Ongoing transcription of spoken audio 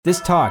This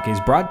talk is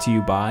brought to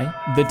you by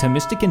the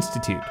Thomistic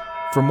Institute.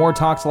 For more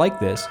talks like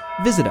this,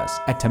 visit us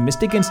at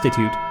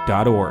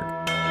ThomisticInstitute.org.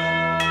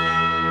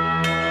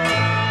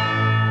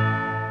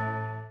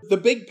 The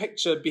big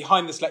picture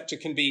behind this lecture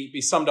can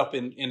be summed up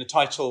in a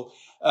title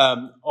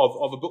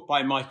of a book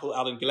by Michael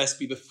Allen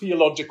Gillespie, The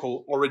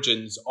Theological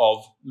Origins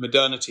of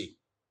Modernity.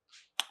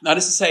 That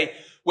is to say,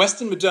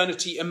 Western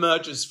modernity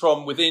emerges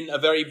from within a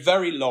very,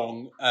 very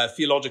long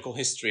theological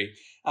history.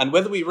 And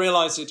whether we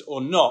realize it or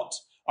not,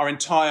 our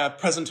entire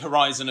present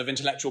horizon of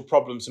intellectual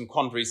problems and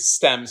quandaries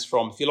stems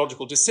from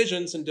theological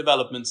decisions and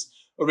developments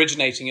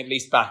originating at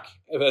least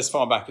as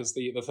far back as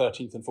the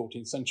 13th and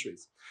 14th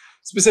centuries.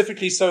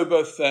 Specifically, so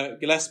both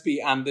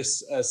Gillespie and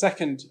this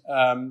second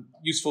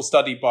useful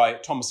study by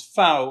Thomas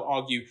Fow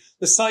argue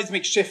the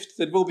seismic shift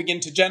that will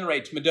begin to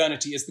generate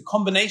modernity is the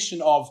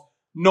combination of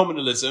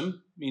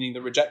nominalism, meaning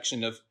the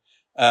rejection of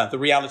the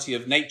reality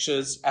of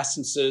natures,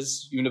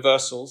 essences,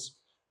 universals,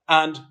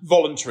 and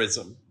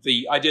voluntarism,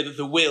 the idea that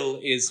the will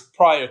is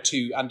prior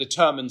to and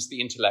determines the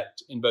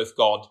intellect in both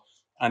God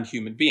and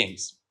human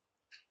beings.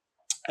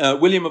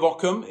 William of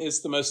Ockham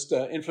is the most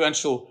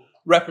influential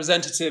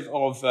representative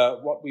of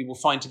what we will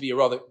find to be a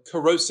rather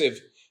corrosive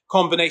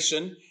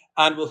combination,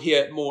 and we'll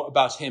hear more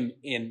about him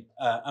in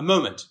a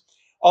moment.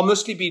 I'll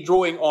mostly be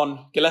drawing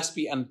on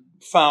Gillespie and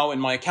Fow in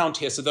my account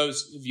here, so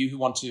those of you who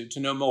want to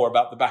know more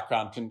about the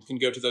background can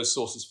go to those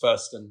sources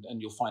first,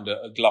 and you'll find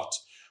a glut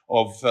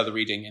of further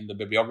reading in the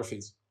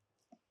bibliographies.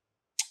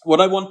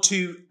 What I want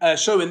to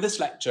show in this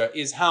lecture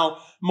is how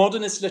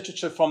modernist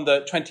literature from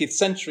the 20th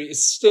century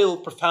is still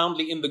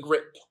profoundly in the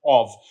grip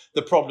of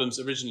the problems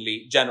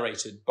originally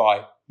generated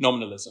by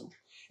nominalism.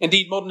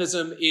 Indeed,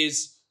 modernism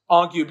is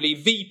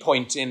arguably the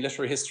point in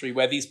literary history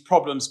where these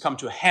problems come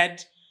to a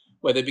head,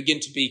 where they begin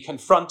to be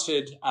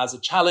confronted as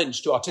a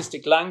challenge to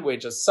artistic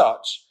language as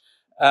such,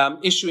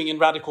 issuing in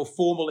radical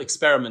formal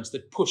experiments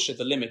that push at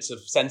the limits of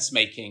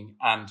sense-making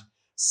and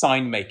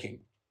sign-making.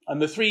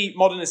 And the three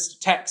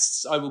modernist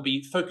texts I will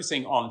be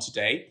focusing on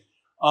today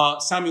are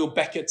Samuel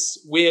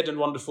Beckett's weird and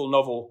wonderful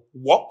novel,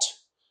 What?,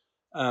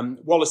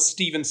 Wallace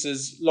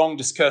Stevens's long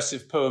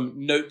discursive poem,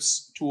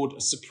 Notes Toward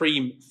a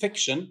Supreme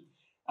Fiction,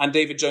 and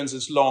David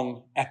Jones's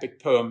long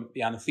epic poem,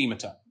 The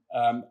Anathemata.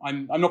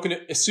 I'm not going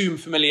to assume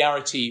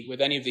familiarity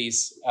with any of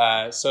these,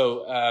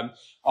 so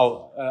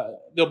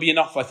there'll be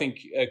enough, I think,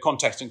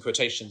 context and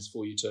quotations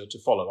for you to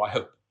follow, I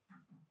hope.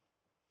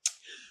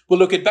 We'll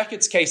look at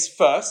Beckett's case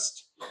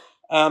first,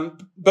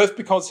 both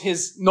because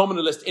his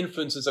nominalist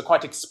influences are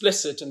quite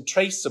explicit and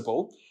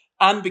traceable,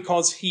 and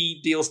because he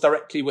deals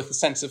directly with the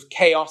sense of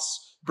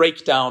chaos,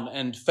 breakdown,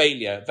 and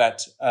failure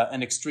that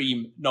an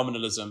extreme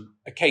nominalism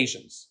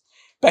occasions.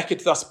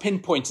 Beckett thus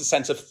pinpoints a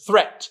sense of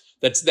threat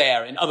that's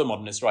there in other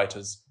modernist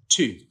writers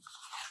too.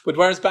 But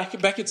whereas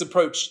Beckett's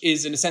approach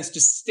is, in a sense, to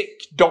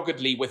stick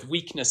doggedly with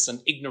weakness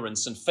and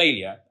ignorance and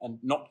failure and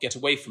not get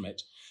away from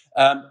it,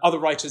 other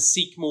writers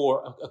seek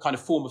more a kind of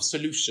form of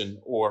solution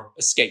or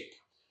escape.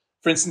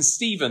 For instance,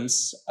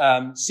 Stevens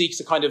seeks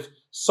a kind of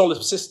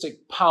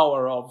solipsistic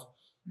power of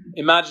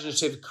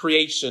imaginative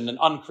creation and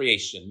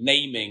uncreation,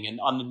 naming and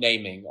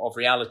unnaming of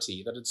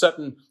reality, that at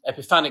certain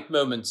epiphanic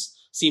moments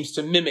seems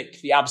to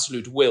mimic the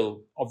absolute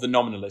will of the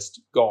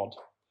nominalist God.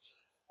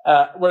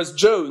 Whereas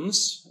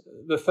Jones,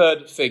 the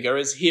third figure,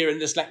 is here in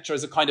this lecture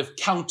as a kind of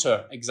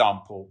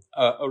counter-example,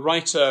 a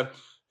writer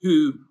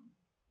who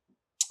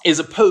is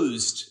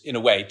opposed, in a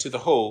way, to the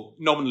whole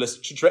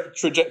nominalist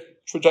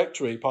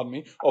trajectory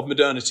of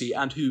modernity,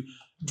 and who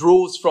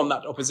draws from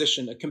that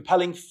opposition a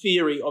compelling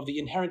theory of the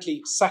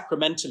inherently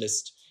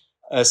sacramentalist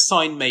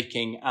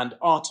sign-making and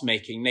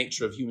art-making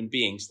nature of human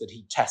beings that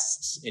he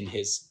tests in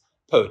his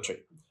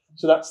poetry.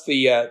 So that's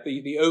the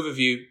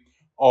overview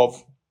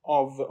of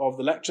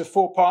the lecture,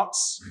 4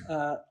 parts,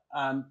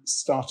 and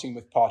starting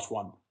with part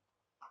 1.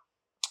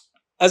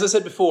 As I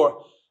said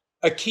before,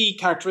 a key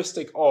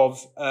characteristic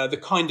of the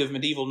kind of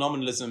medieval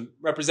nominalism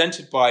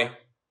represented by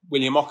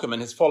William Ockham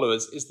and his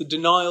followers is the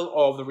denial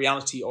of the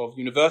reality of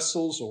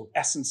universals or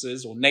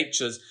essences or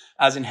natures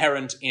as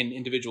inherent in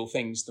individual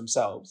things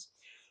themselves.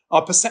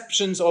 Our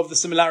perceptions of the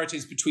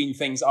similarities between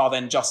things are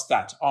then just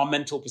that, our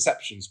mental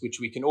perceptions, which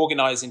we can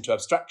organize into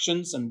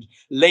abstractions and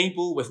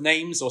label with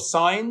names or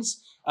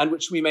signs, and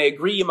which we may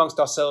agree amongst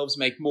ourselves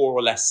make more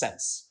or less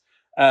sense.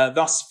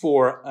 Thus,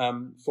 for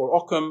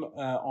Ockham,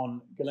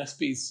 on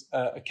Gillespie's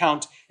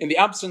account, in the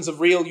absence of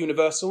real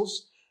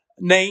universals,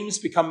 names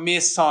become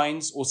mere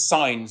signs or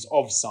signs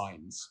of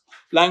signs.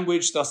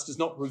 Language thus does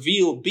not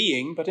reveal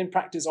being, but in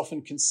practice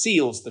often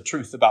conceals the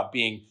truth about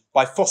being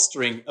by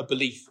fostering a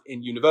belief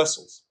in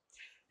universals.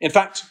 In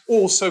fact,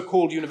 all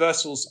so-called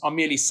universals are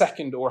merely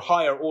second or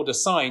higher order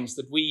signs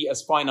that we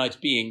as finite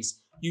beings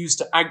use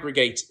to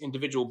aggregate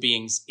individual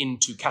beings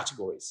into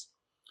categories.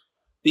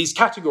 These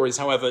categories,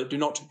 however, do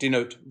not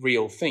denote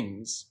real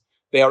things.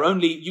 They are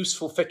only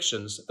useful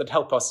fictions that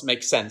help us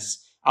make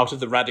sense out of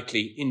the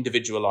radically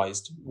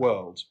individualized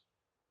world.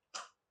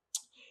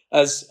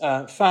 As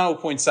Fow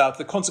points out,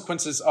 the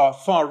consequences are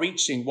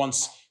far-reaching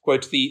once,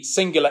 quote, the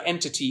singular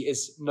entity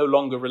is no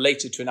longer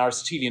related to an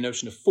Aristotelian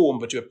notion of form,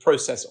 but to a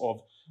process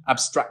of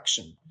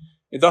abstraction.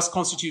 It thus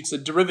constitutes a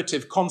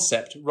derivative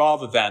concept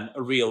rather than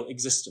a real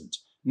existent.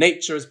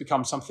 Nature has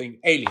become something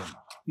alien,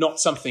 not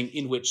something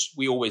in which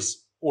we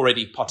always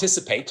already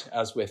participate,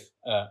 as with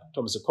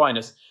Thomas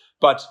Aquinas,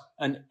 but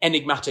an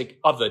enigmatic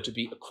other to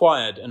be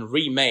acquired and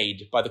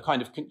remade by the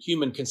kind of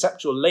human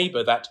conceptual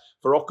labor that,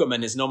 for Occam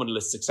and his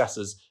nominalist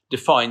successors,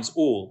 defines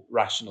all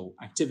rational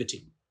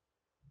activity.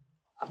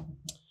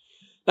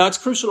 Now, it's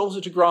crucial also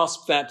to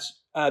grasp that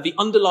the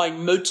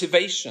underlying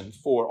motivation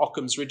for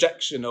Occam's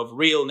rejection of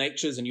real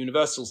natures and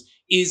universals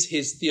is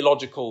his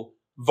theological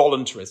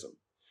voluntarism.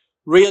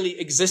 Really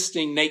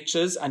existing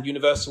natures and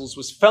universals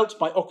was felt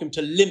by Occam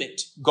to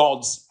limit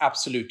God's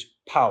absolute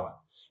power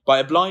by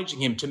obliging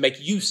him to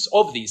make use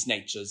of these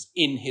natures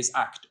in his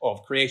act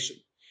of creation.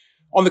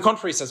 On the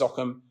contrary, says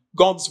Occam,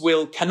 God's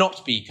will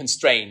cannot be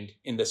constrained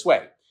in this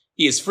way.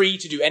 He is free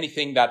to do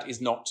anything that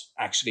is not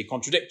actually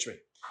contradictory.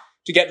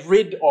 To get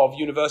rid of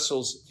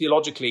universals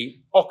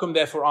theologically, Occam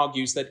therefore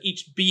argues that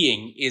each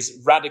being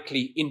is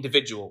radically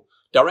individual,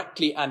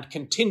 directly and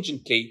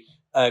contingently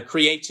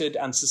created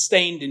and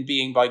sustained in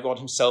being by God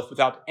himself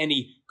without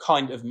any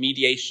kind of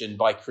mediation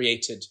by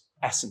created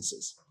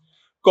essences.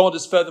 God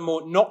is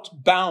furthermore not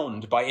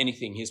bound by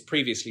anything he has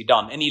previously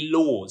done, any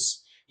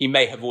laws he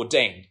may have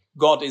ordained.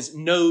 God is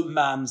no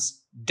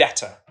man's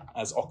debtor,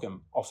 as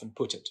Occam often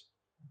put it.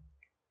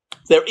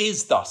 There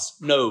is thus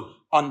no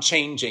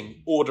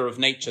unchanging order of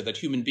nature that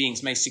human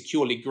beings may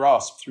securely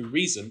grasp through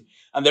reason,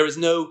 and there is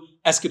no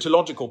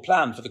eschatological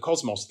plan for the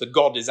cosmos that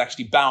God is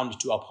actually bound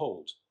to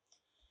uphold.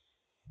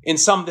 In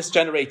some, this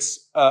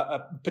generates a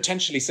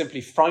potentially simply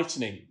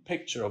frightening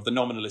picture of the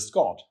nominalist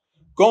God.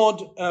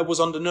 God was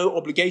under no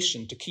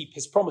obligation to keep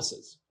his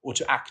promises or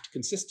to act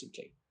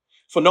consistently.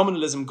 For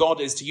nominalism,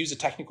 God is, to use a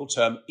technical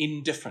term,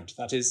 indifferent.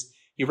 That is,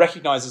 he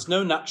recognizes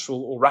no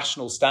natural or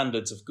rational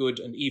standards of good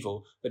and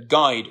evil that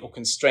guide or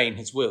constrain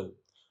his will.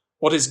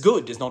 What is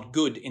good is not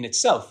good in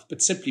itself,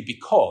 but simply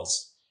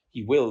because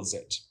he wills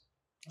it.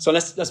 So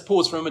let's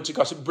pause for a moment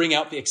to bring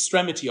out the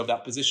extremity of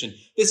that position.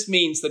 This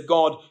means that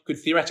God could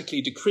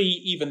theoretically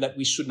decree even that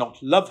we should not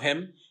love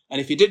him, and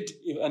if he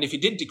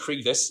did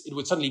decree this, it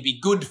would suddenly be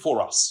good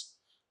for us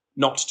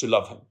not to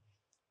love him.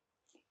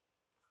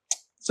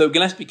 So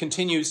Gillespie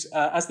continues,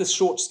 as this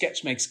short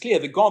sketch makes clear,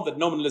 the God that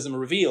nominalism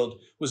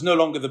revealed was no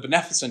longer the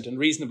beneficent and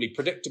reasonably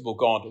predictable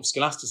God of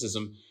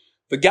scholasticism.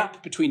 The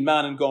gap between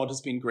man and God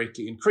has been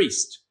greatly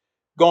increased.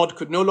 God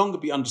could no longer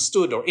be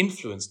understood or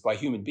influenced by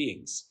human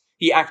beings.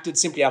 He acted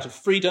simply out of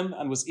freedom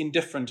and was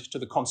indifferent to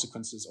the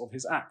consequences of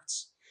his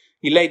acts.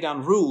 He laid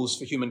down rules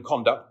for human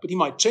conduct, but he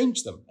might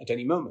change them at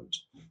any moment.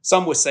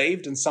 Some were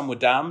saved and some were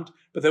damned,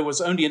 but there was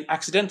only an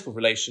accidental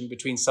relation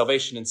between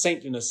salvation and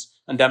saintliness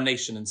and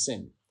damnation and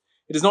sin.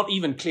 It is not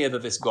even clear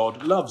that this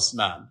God loves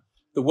man.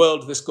 The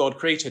world this God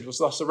created was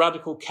thus a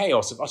radical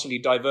chaos of utterly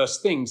diverse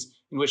things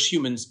in which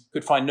humans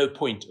could find no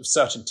point of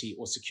certainty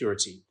or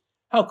security.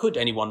 How could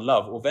anyone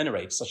love or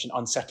venerate such an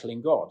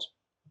unsettling God?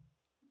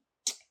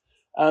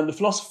 And the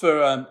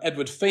philosopher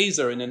Edward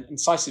Feser, in an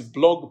incisive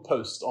blog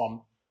post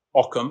on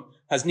Occam,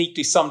 has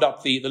neatly summed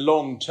up the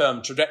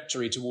long-term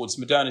trajectory towards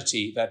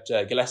modernity that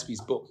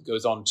Gillespie's book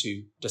goes on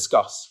to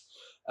discuss.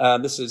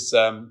 This is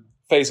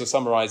Feser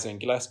summarizing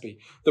Gillespie.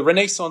 The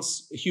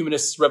Renaissance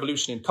humanists'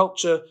 revolution in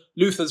culture,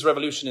 Luther's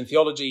revolution in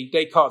theology,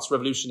 Descartes'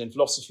 revolution in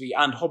philosophy,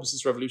 and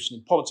Hobbes' revolution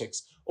in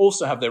politics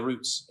also have their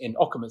roots in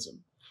Occamism.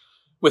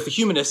 With the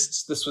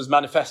humanists, this was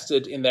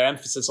manifested in their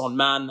emphasis on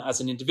man as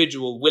an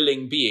individual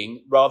willing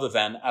being rather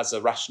than as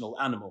a rational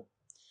animal.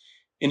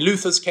 In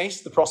Luther's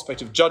case, the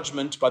prospect of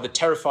judgment by the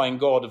terrifying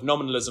God of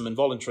nominalism and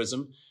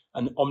voluntarism,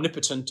 an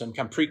omnipotent and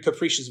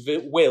capricious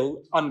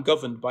will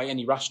ungoverned by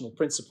any rational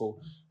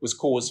principle, was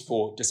cause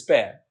for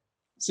despair.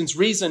 Since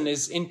reason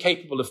is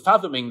incapable of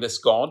fathoming this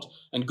God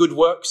and good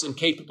works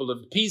incapable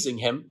of appeasing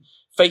him,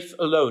 faith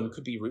alone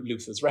could be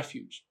Luther's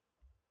refuge.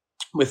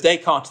 With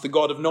Descartes, the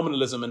God of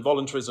nominalism and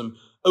voluntarism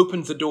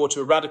opened the door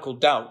to a radical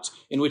doubt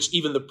in which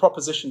even the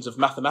propositions of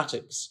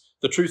mathematics,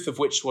 the truth of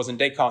which was in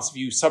Descartes'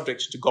 view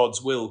subject to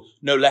God's will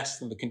no less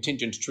than the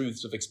contingent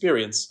truths of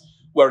experience,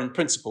 were in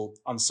principle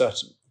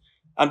uncertain.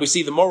 And we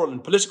see the moral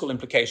and political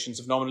implications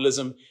of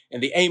nominalism in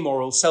the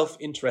amoral,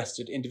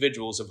 self-interested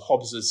individuals of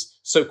Hobbes'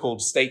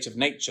 so-called state of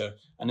nature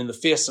and in the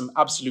fearsome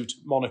absolute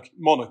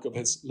monarch of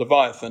his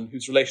Leviathan,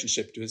 whose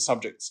relationship to his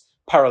subjects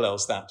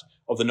parallels that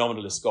of the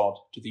nominalist God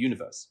to the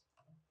universe.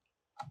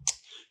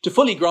 To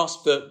fully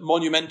grasp the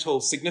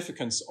monumental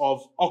significance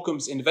of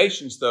Occam's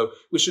innovations, though,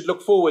 we should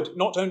look forward,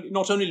 not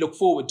only look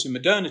forward to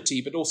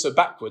modernity, but also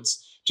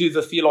backwards to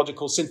the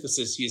theological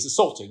synthesis he is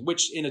assaulting,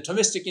 which in a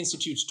Thomistic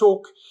Institute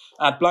talk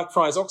at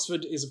Blackfriars,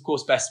 Oxford, is of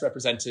course best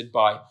represented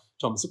by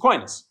Thomas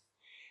Aquinas.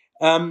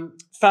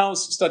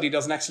 Fow's study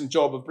does an excellent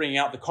job of bringing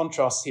out the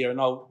contrasts here,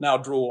 and I'll now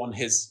draw on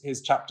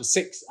his chapter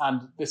 6.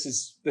 And this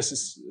is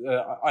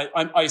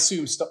I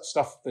assume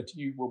stuff that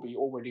you will be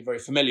already very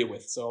familiar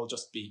with, so I'll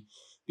just be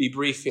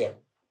brief here.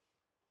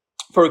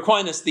 For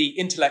Aquinas, the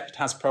intellect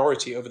has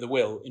priority over the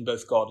will in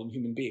both God and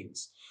human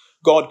beings.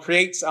 God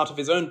creates out of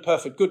his own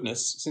perfect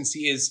goodness, since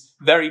he is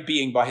very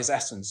being by his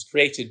essence,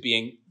 created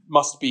being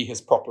must be his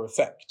proper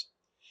effect.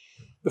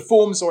 The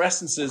forms or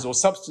essences or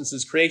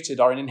substances created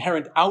are an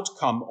inherent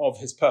outcome of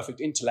his perfect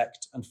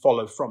intellect and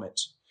follow from it.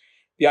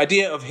 The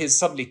idea of his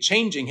suddenly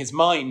changing his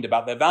mind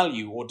about their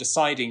value or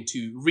deciding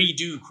to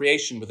redo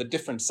creation with a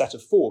different set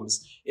of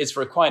forms is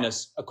for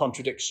Aquinas a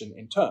contradiction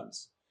in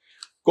terms.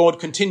 God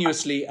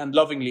continuously and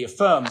lovingly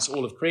affirms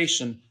all of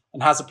creation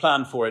and has a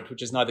plan for it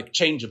which is neither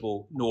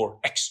changeable nor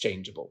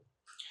exchangeable.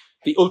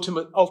 The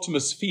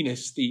ultimus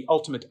finis, the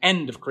ultimate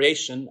end of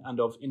creation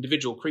and of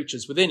individual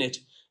creatures within it,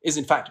 is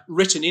in fact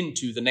written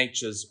into the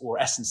natures or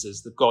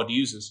essences that God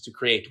uses to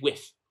create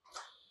with.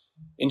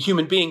 In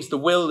human beings, the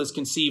will is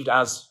conceived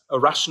as a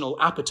rational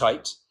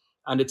appetite,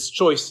 and its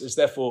choice is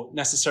therefore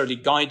necessarily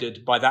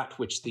guided by that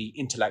which the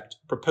intellect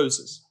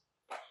proposes.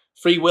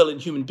 Free will in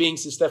human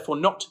beings is therefore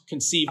not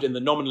conceived in the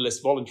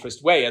nominalist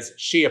voluntarist way as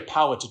sheer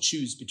power to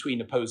choose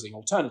between opposing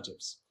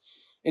alternatives.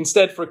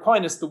 Instead, for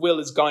Aquinas, the will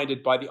is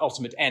guided by the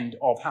ultimate end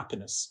of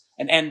happiness,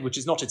 an end which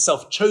is not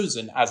itself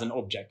chosen as an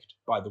object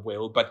by the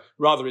will, but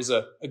rather is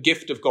a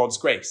gift of God's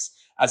grace,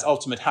 as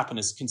ultimate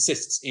happiness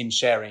consists in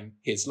sharing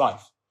his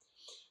life.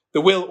 The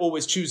will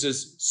always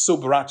chooses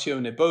sub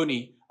ratione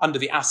boni, under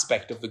the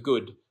aspect of the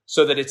good,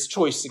 so that its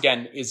choice,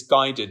 again, is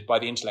guided by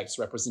the intellect's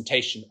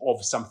representation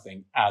of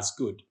something as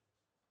good.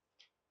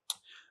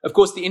 Of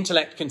course, the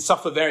intellect can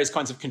suffer various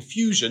kinds of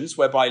confusions,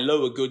 whereby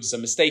lower goods are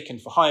mistaken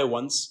for higher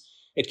ones.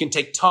 It can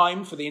take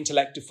time for the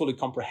intellect to fully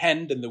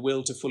comprehend and the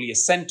will to fully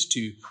assent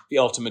to the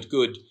ultimate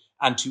good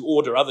and to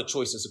order other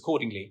choices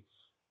accordingly.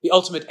 The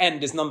ultimate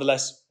end is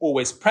nonetheless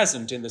always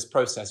present in this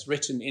process,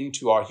 written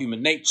into our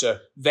human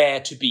nature, there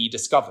to be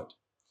discovered.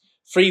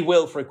 Free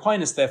will for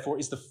Aquinas, therefore,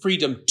 is the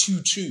freedom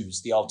to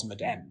choose the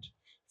ultimate end.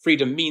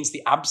 Freedom means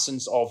the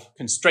absence of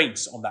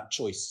constraints on that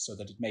choice so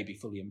that it may be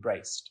fully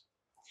embraced.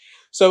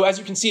 So as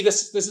you can see,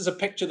 this is a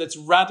picture that's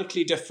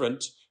radically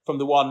different from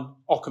the one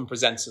Occam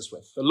presents us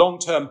with. The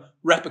long-term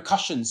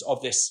repercussions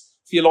of this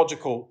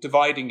theological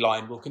dividing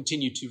line will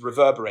continue to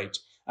reverberate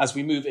as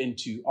we move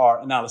into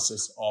our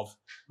analysis of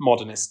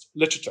modernist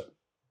literature.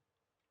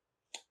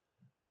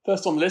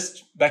 First on the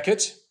list,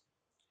 Beckett.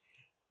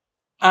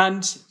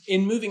 And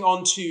in moving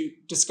on to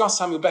discuss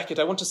Samuel Beckett,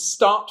 I want to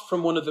start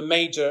from one of the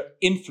major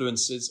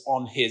influences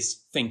on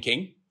his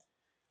thinking,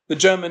 the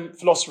German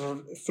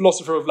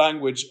philosopher of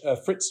language,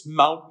 Fritz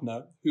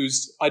Mautner,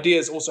 whose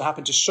ideas also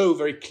happen to show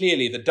very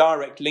clearly the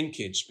direct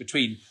linkage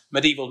between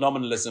medieval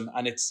nominalism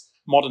and its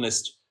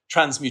modernist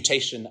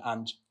transmutation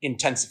and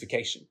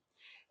intensification.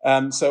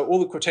 So all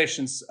the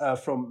quotations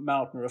from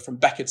Mautner are from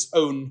Beckett's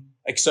own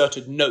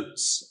excerpted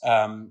notes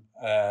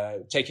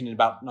taken in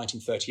about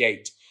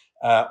 1938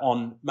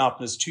 on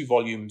Mautner's 2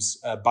 volumes,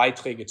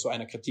 Beiträge zu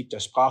einer Kritik der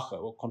Sprache,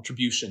 or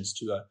contributions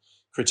to a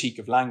critique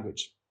of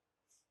language.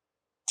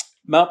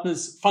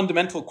 Mautner's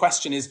fundamental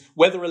question is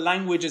whether a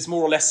language is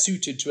more or less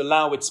suited to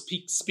allow its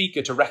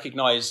speaker to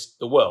recognize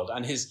the world.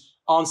 And his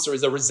answer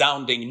is a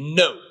resounding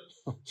no.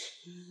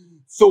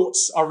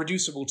 Thoughts are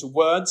reducible to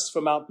words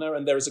for Mautner,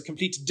 and there is a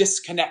complete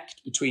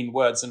disconnect between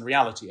words and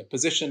reality, a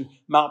position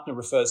Mautner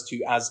refers to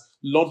as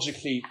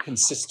logically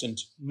consistent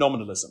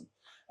nominalism.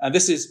 And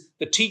this is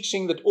the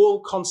teaching that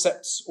all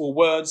concepts or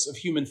words of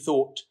human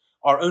thought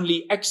are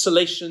only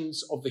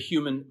exhalations of the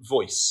human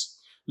voice.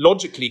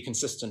 Logically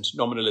consistent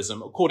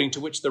nominalism, according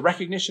to which the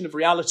recognition of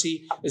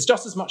reality is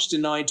just as much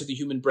denied to the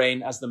human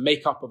brain as the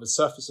makeup of a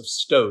surface of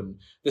stone.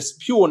 This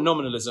pure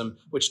nominalism,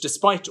 which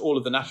despite all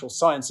of the natural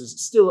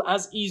sciences, still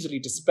as easily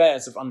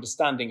despairs of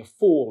understanding a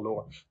fall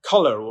or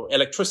colour or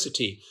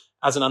electricity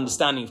as an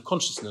understanding of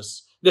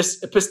consciousness,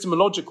 this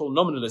epistemological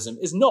nominalism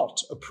is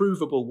not a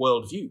provable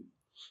worldview.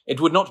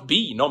 It would not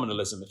be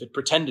nominalism if it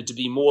pretended to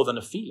be more than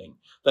a feeling,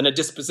 than a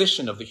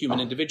disposition of the human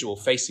individual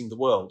facing the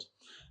world.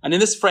 And in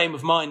this frame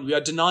of mind, we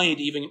are denied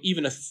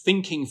even a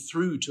thinking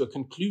through to a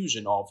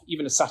conclusion of,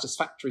 even a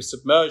satisfactory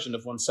submersion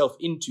of oneself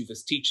into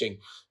this teaching,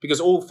 because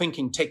all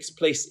thinking takes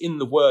place in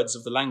the words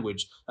of the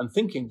language, and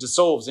thinking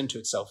dissolves into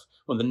itself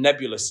when the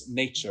nebulous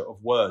nature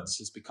of words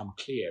has become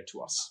clear to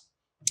us.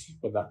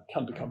 Whether that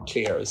can become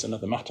clear is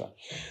another matter.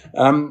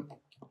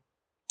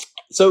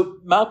 So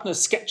Mautner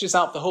sketches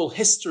out the whole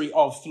history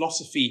of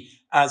philosophy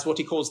as what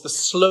he calls the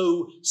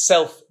slow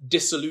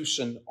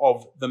self-dissolution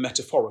of the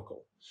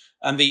metaphorical.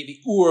 And the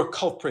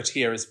ur-culprit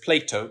here is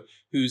Plato,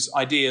 whose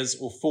ideas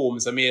or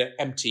forms are mere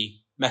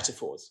empty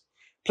metaphors.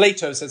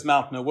 Plato, says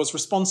Mautner, was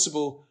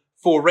responsible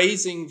for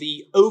raising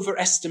the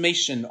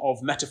overestimation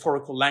of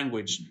metaphorical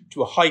language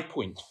to a high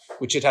point,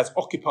 which it has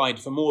occupied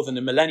for more than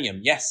a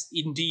millennium, yes,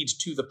 indeed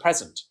to the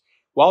present.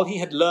 While he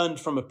had learned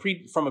from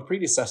a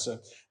predecessor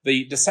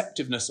the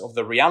deceptiveness of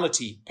the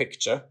reality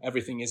picture,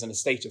 everything is in a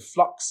state of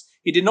flux,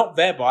 he did not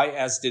thereby,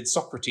 as did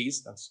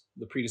Socrates, that's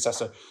the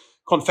predecessor,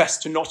 confess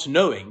to not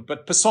knowing,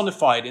 but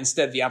personified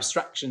instead the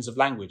abstractions of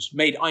language,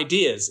 made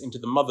ideas into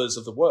the mothers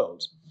of the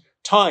world.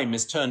 Time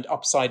is turned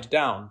upside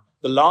down.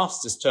 The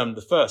last is termed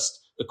the first.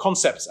 The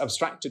concepts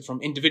abstracted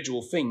from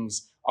individual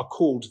things are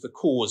called the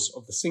cause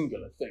of the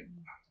singular thing.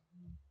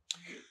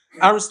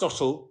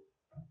 Aristotle,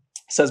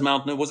 says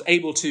Mautner, was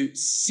able to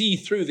see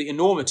through the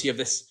enormity of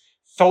this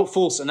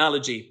false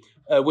analogy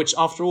which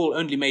after all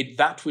only made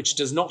that which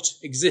does not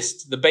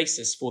exist the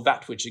basis for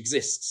that which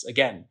exists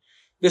again.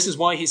 This is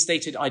why he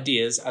stated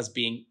ideas as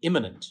being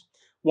immanent.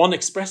 One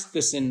expressed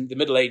this in the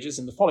Middle Ages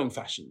in the following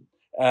fashion.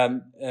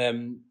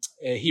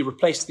 He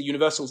replaced the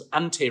universals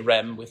ante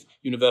rem with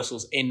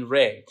universals in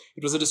re.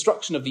 It was a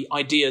destruction of the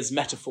ideas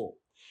metaphor.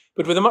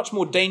 But with a much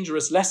more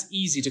dangerous, less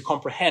easy to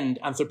comprehend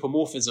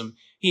anthropomorphism,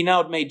 he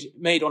now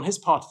made on his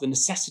part the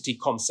necessity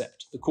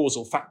concept, the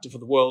causal factor for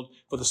the world,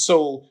 for the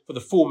soul, for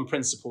the form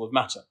principle of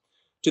matter.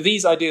 To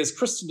these ideas,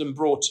 Christendom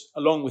brought,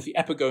 along with the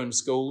epigone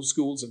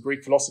schools of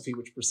Greek philosophy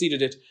which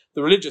preceded it,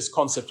 the religious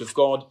concept of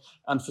God,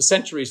 and for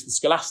centuries the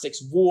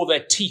scholastics wore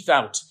their teeth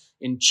out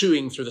in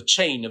chewing through the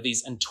chain of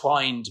these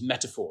entwined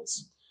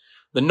metaphors.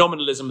 The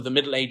nominalism of the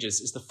Middle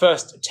Ages is the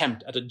first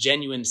attempt at a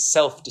genuine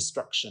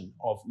self-destruction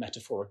of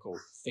metaphorical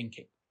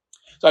thinking.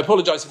 So I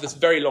apologize for this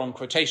very long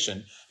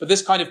quotation, but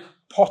this kind of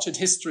potted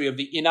history of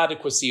the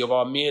inadequacy of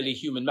our merely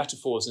human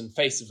metaphors in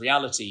face of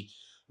reality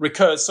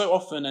recurs so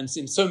often and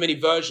in so many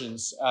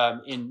versions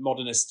in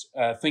modernist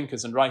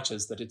thinkers and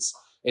writers that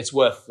it's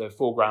worth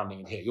foregrounding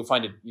in here. You'll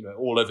find it,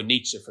 all over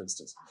Nietzsche, for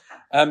instance.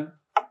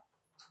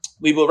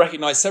 We will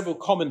recognize several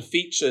common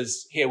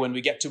features here when we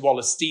get to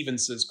Wallace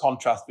Stevens's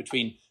contrast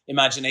between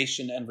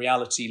imagination and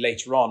reality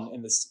later on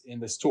in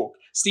this talk.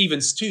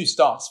 Stevens too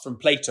starts from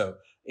Plato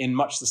in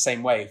much the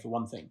same way, for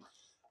one thing.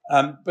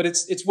 But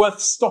it's worth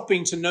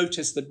stopping to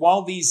notice that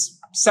while these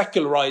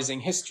secularizing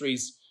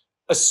histories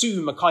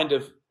assume a kind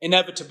of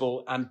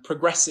inevitable and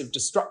progressive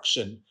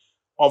destruction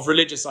of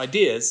religious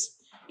ideas,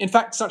 in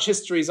fact, such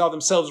histories are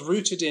themselves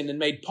rooted in and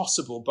made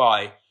possible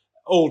by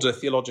older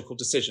theological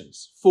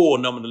decisions for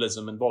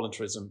nominalism and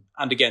voluntarism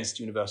and against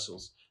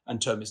universals and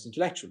Thomist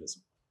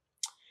intellectualism.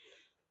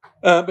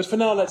 But for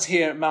now, let's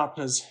hear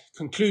Mautner's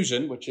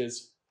conclusion, which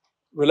is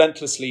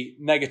relentlessly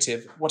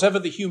negative. Whatever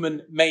the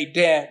human may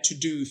dare to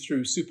do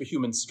through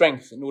superhuman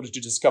strength in order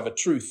to discover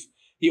truth,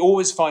 he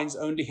always finds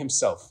only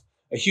himself,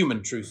 a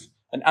human truth,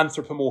 an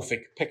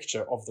anthropomorphic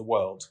picture of the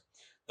world.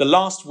 The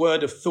last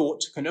word of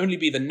thought can only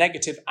be the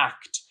negative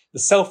act, the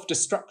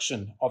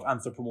self-destruction of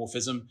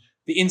anthropomorphism,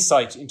 the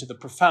insight into the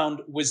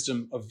profound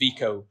wisdom of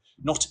Vico.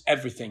 Not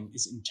everything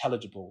is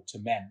intelligible to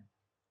men.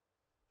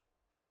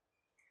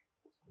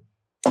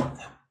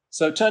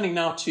 So turning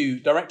now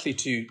directly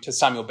to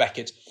Samuel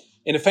Beckett,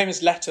 in a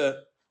famous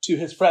letter to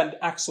his friend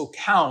Axel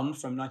Kaun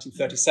from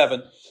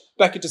 1937,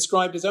 Beckett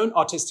described his own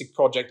artistic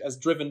project as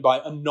driven by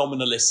a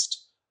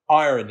nominalist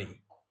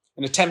irony,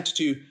 an attempt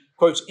to,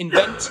 quote,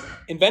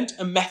 invent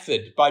a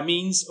method by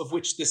means of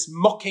which this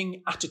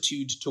mocking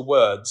attitude to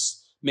words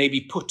may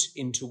be put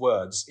into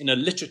words in a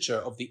literature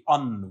of the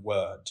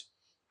unword.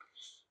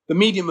 The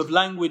medium of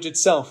language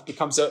itself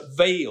becomes a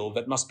veil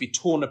that must be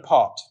torn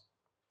apart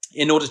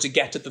in order to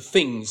get at the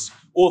things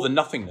or the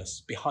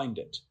nothingness behind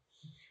it.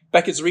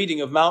 Beckett's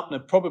reading of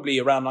Mautner, probably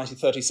around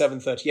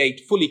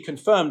 1937-38, fully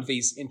confirmed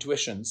these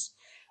intuitions.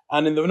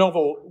 And in the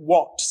novel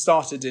What,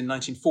 started in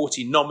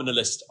 1940,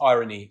 nominalist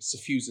irony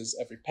suffuses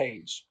every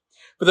page.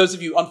 For those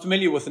of you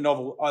unfamiliar with the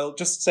novel, I'll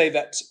just say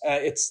that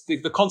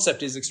the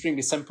concept is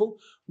extremely simple.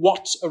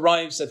 Watt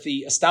arrives at the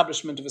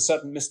establishment of a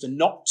certain Mr.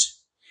 Knott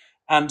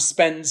and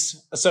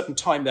spends a certain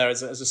time there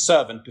as a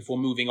servant before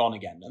moving on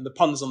again. And the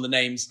puns on the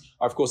names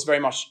are, of course, very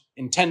much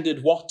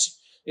intended. Watt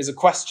is a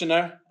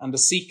questioner and a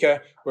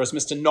seeker, whereas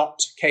Mr.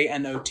 Knott,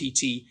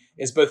 K-N-O-T-T,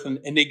 is both an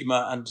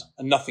enigma and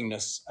a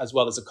nothingness, as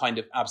well as a kind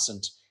of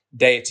absent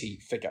deity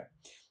figure.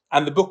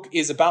 And the book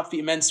is about the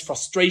immense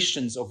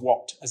frustrations of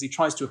Watt as he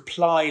tries to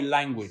apply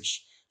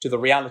language to the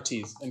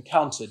realities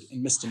encountered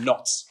in Mr.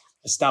 Knott's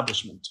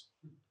establishment.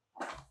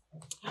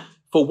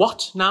 For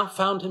Watt now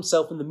found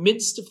himself in the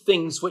midst of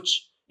things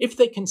which, if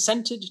they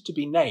consented to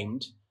be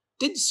named,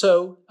 did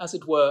so, as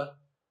it were,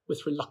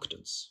 with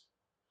reluctance.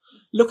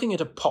 Looking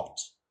at a pot,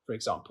 for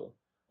example,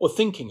 or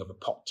thinking of a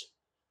pot,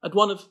 at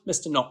one of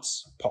Mr.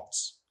 Knott's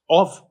pots,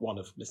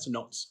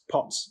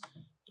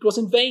 it was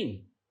in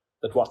vain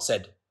that Watt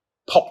said,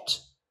 pot,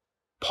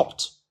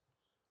 pot.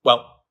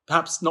 Well,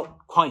 perhaps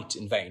not quite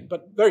in vain,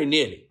 but very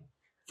nearly,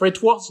 for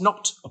it was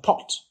not a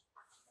pot.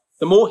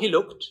 The more he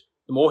looked,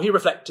 the more he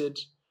reflected,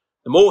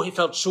 the more he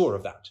felt sure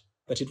of that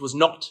it was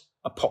not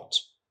a pot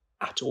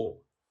at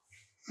all.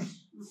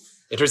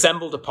 It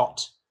resembled a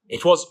pot.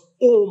 It was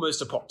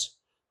almost a pot,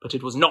 but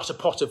it was not a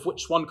pot of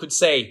which one could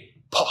say,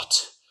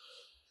 pot,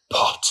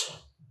 pot,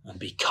 and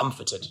be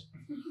comforted.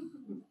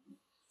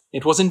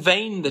 It was in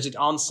vain that it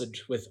answered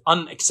with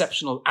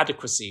unexceptional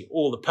adequacy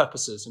all the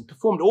purposes and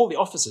performed all the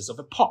offices of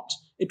a pot.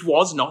 It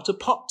was not a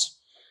pot.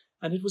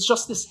 And it was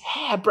just this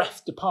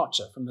hairbreadth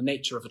departure from the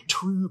nature of a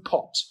true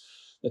pot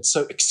that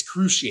so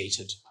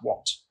excruciated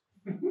Watt.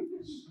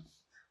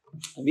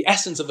 And the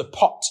essence of the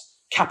pot,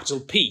 capital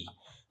P,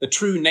 the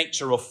true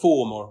nature or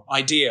form or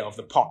idea of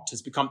the pot,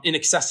 has become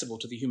inaccessible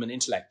to the human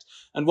intellect.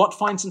 And Watt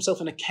finds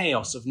himself in a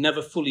chaos of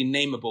never fully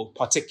nameable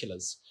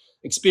particulars,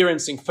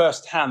 experiencing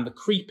firsthand the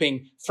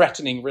creeping,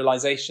 threatening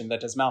realization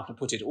that, as Mautner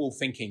put it, all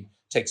thinking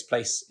takes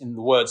place in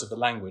the words of the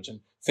language,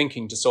 and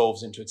thinking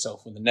dissolves into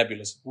itself when the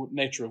nebulous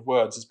nature of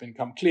words has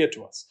become clear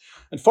to us.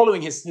 And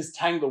following his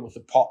tangle with the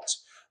pot,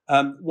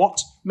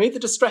 Watt made the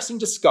distressing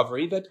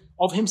discovery that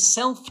of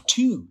himself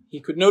too, he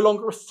could no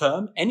longer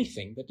affirm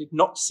anything that did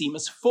not seem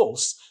as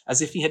false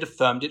as if he had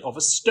affirmed it of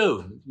a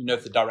stone. You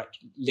note the direct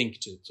link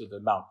to the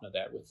Mountner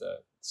there with the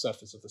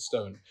surface of the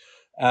stone.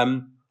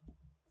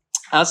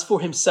 As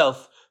for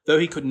himself, though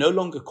he could no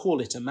longer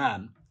call it a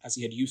man, as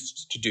he had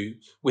used to do,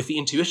 with the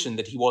intuition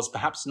that he was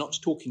perhaps not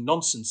talking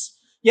nonsense,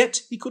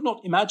 yet he could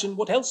not imagine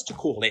what else to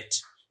call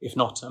it, if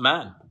not a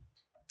man.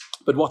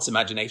 But Watt's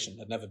imagination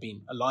had never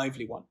been a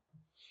lively one.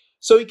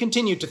 So he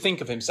continued to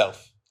think of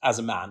himself as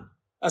a man,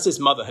 as his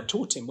mother had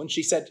taught him when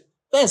she said,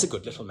 "There's a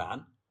good little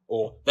man,"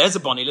 or "There's a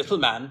bonny little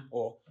man,"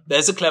 or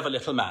 "There's a clever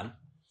little man."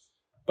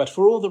 But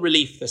for all the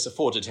relief this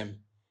afforded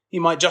him, he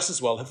might just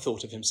as well have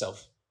thought of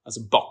himself as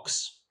a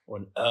box or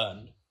an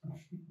urn.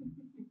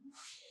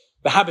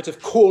 The habit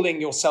of calling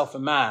yourself a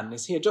man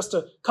is here just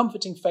a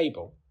comforting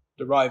fable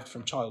derived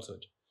from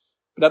childhood.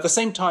 But at the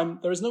same time,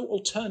 there is no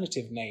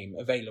alternative name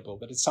available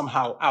that is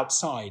somehow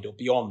outside or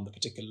beyond the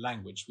particular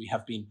language we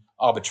have been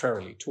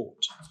arbitrarily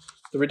taught.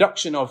 The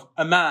reduction of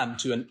a man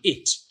to an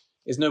it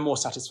is no more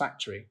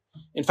satisfactory.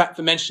 In fact,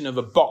 the mention of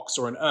a box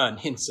or an urn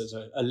hints at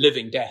a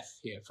living death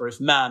here, for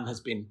if man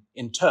has been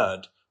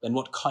interred, then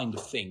what kind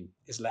of thing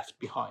is left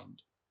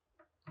behind?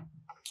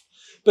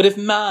 But if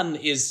man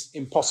is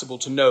impossible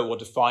to know or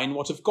define,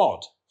 what of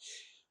God?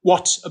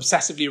 Watt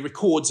obsessively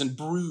records and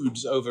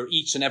broods over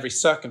each and every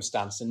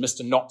circumstance in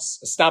Mr. Nott's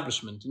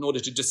establishment in order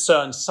to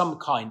discern some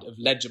kind of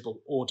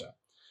legible order.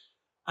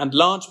 And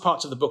large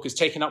parts of the book is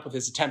taken up with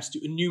his attempts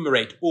to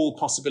enumerate all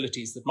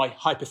possibilities that might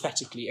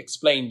hypothetically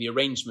explain the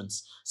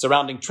arrangements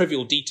surrounding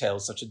trivial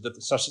details such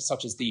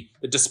as the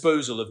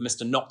disposal of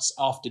Mr. Nott's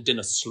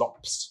after-dinner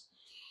slops.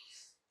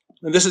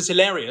 And this is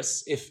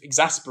hilarious, if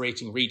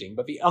exasperating reading,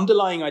 but the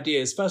underlying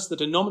idea is first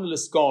that a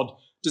nominalist God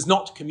does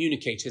not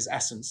communicate his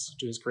essence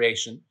to his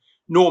creation,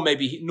 nor may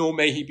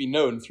he be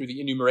known through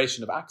the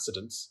enumeration of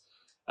accidents.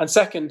 And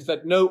second,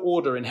 that no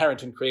order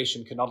inherent in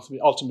creation can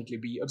ultimately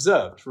be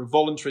observed, for a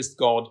voluntarist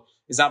God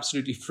is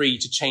absolutely free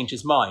to change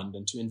his mind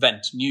and to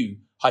invent new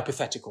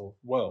hypothetical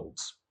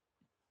worlds.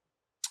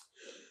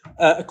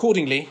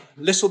 Accordingly,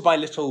 little by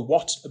little,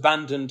 Watt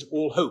abandoned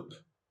all hope,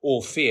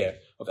 all fear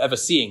of ever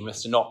seeing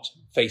Mr. Nott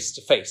face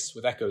to face,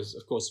 with echoes,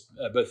 of course,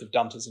 both of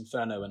Dante's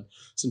Inferno and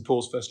St.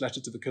 Paul's first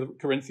letter to the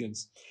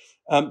Corinthians.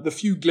 The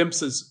few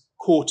glimpses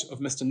caught of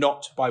Mr.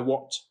 Nott by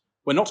Watt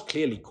were not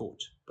clearly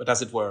caught, but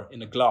as it were,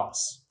 in a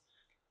glass.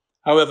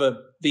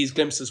 However, these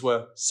glimpses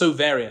were so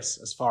various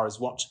as far as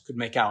Watt could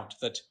make out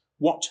that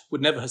Watt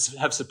would never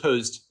have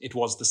supposed it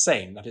was the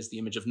same. That is, the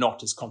image of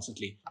Nott is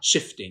constantly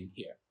shifting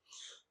here.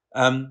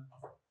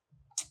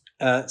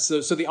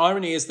 So the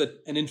irony is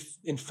that an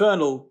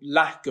infernal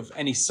lack of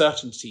any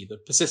certainty, the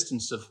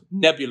persistence of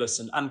nebulous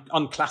and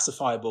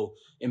unclassifiable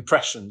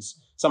impressions,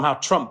 somehow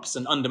trumps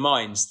and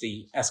undermines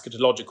the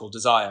eschatological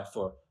desire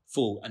for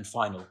full and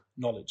final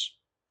knowledge.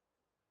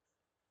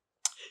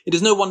 It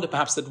is no wonder,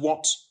 perhaps, that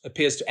Watt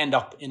appears to end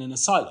up in an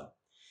asylum,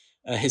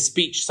 his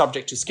speech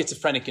subject to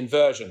schizophrenic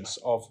inversions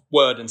of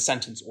word and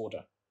sentence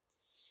order.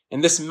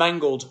 In this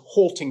mangled,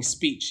 halting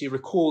speech, he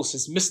recalls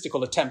his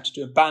mystical attempt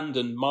to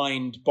abandon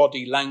mind,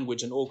 body,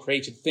 language, and all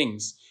created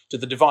things to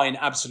the divine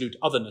absolute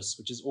otherness,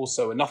 which is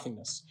also a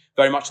nothingness,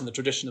 very much in the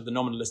tradition of the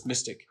nominalist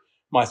mystic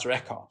Meister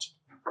Eckhart.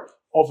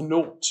 Of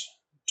naught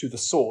to the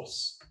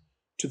source,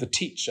 to the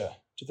teacher,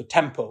 to the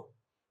temple,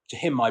 to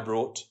him I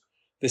brought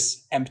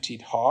this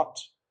emptied heart,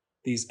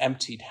 these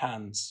emptied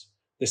hands,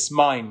 this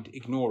mind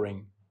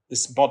ignoring,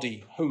 this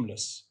body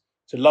homeless,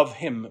 to love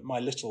him my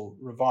little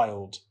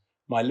reviled,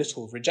 my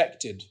little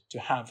rejected to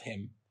have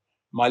him,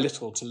 my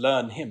little to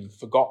learn him,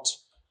 forgot,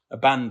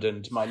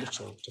 abandoned my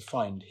little to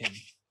find him.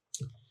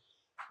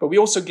 But we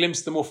also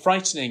glimpse the more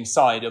frightening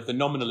side of the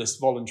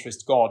nominalist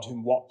voluntarist God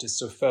whom Watt is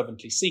so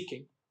fervently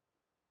seeking.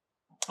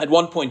 At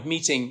one point,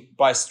 meeting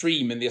by a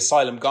stream in the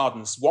asylum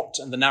gardens, Watt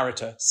and the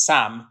narrator,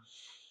 Sam,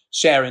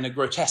 share in a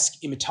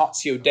grotesque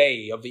imitatio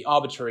Dei of the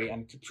arbitrary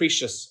and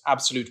capricious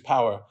absolute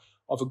power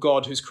of a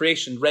God whose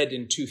creation, red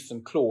in tooth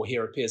and claw,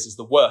 here appears as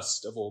the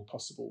worst of all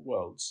possible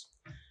worlds.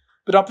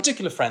 But our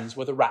particular friends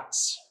were the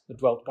rats that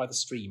dwelt by the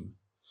stream.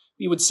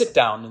 We would sit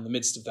down in the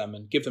midst of them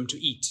and give them to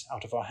eat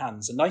out of our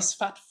hands a nice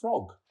fat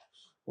frog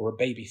or a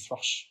baby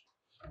thrush,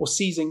 or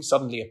seizing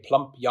suddenly a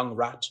plump young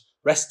rat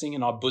resting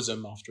in our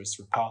bosom after its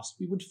repast,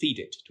 we would feed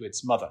it to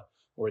its mother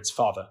or its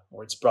father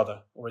or its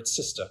brother or its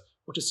sister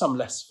or to some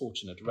less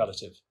fortunate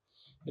relative.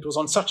 It was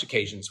on such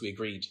occasions, we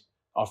agreed,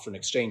 after an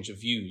exchange of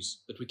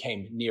views, that we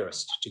came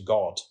nearest to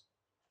God.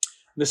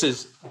 This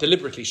is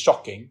deliberately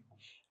shocking,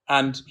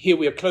 and here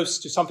we are close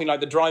to something like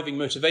the driving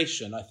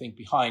motivation, I think,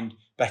 behind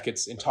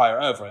Becket's entire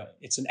oeuvre.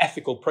 It's an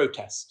ethical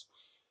protest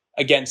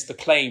against the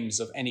claims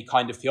of any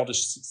kind of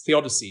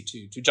theodicy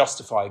to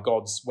justify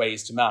God's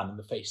ways to man in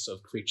the face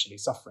of creaturely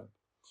suffering.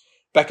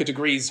 Beckett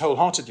agrees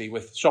wholeheartedly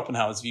with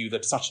Schopenhauer's view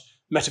that such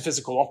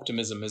metaphysical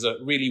optimism is a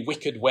really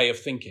wicked way of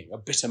thinking, a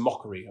bitter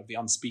mockery of the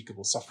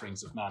unspeakable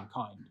sufferings of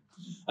mankind.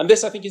 And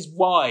this, I think, is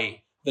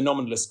why the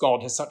nominalist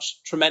God has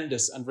such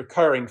tremendous and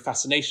recurring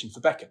fascination for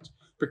Beckett,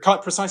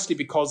 precisely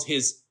because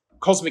his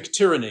cosmic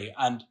tyranny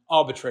and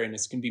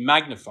arbitrariness can be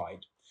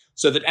magnified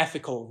so that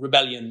ethical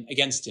rebellion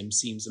against him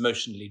seems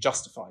emotionally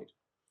justified.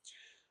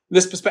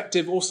 This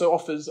perspective also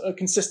offers a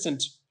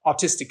consistent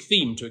artistic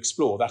theme to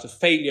explore, that of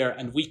failure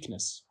and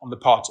weakness on the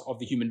part of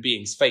the human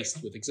beings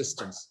faced with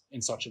existence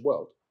in such a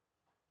world.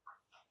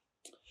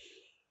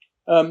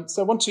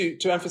 So I want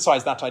to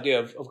emphasize that idea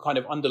of kind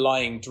of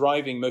underlying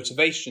driving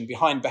motivation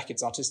behind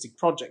Beckett's artistic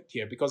project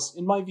here, because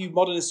in my view,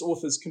 modernist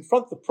authors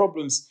confront the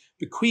problems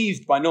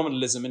bequeathed by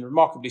nominalism in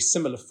remarkably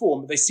similar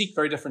form, but they seek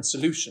very different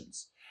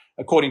solutions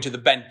according to the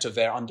bent of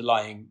their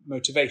underlying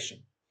motivation.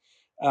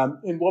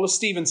 In Wallace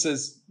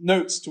Stevens's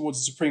Notes Towards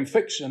a Supreme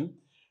Fiction,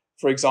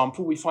 for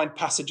example, we find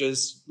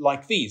passages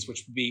like these,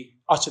 which would be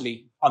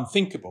utterly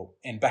unthinkable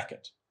in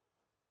Beckett.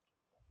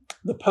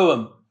 The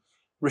poem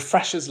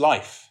refreshes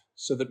life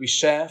so that we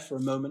share for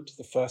a moment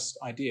the first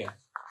idea.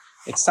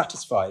 It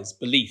satisfies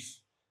belief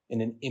in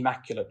an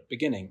immaculate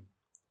beginning,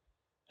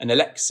 an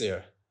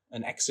elixir,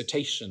 an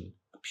excitation,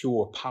 a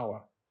pure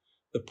power.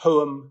 The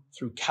poem,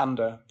 through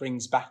candour,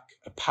 brings back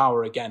a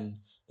power again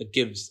that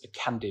gives a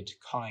candid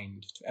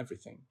kind to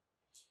everything.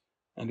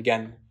 And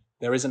again,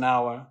 there is an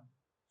hour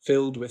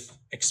filled with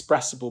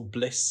expressible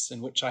bliss in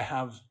which I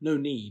have no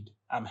need,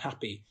 am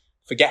happy,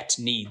 forget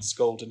need's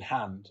golden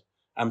hand,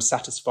 am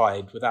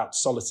satisfied without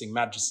solacing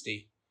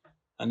majesty.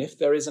 And if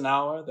there is an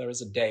hour, there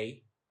is a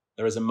day,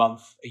 there is a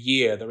month, a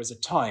year, there is a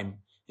time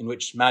in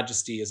which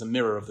majesty is a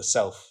mirror of the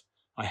self.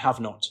 I have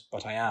not,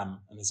 but I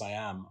am, and as I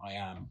am, I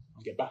am.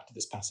 I'll get back to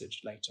this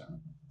passage later.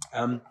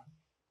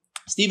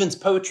 Stevens'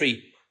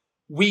 poetry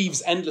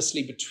weaves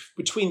endlessly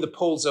between the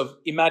poles of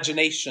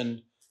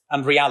imagination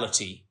and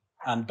reality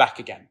and back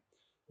again.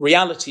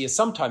 Reality is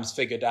sometimes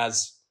figured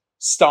as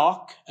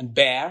stark and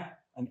bare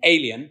and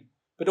alien,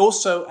 but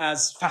also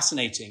as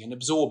fascinating and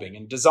absorbing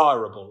and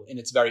desirable in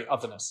its very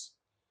otherness.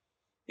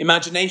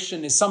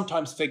 Imagination is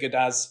sometimes figured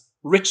as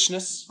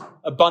richness,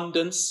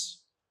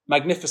 abundance,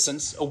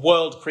 magnificence, a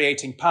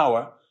world-creating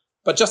power,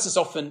 but just as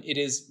often it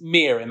is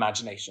mere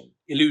imagination,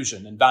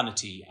 illusion and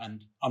vanity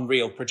and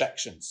unreal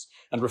projections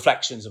and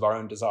reflections of our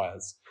own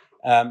desires,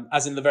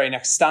 as in the very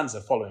next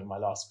stanza following my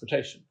last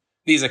quotation.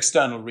 These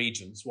external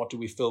regions, what do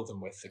we fill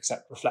them with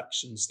except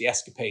reflections, the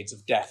escapades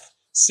of death,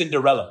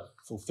 Cinderella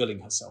fulfilling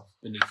herself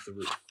beneath the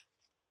roof?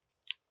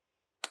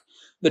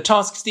 The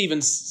task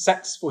Stevens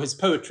sets for his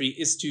poetry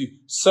is to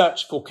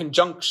search for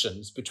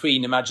conjunctions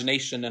between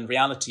imagination and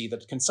reality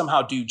that can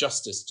somehow do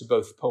justice to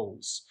both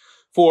poles.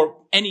 For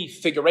any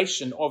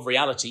figuration of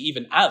reality,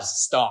 even as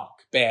stark,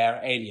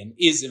 bare, alien,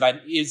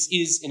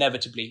 is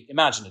inevitably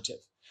imaginative,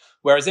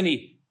 whereas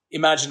any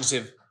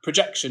imaginative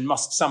projection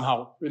must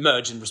somehow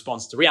emerge in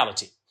response to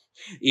reality,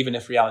 even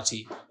if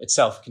reality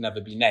itself can never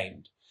be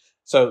named.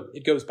 So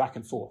it goes back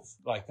and forth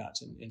like that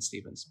in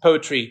Stevens.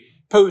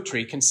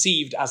 Poetry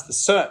conceived as the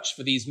search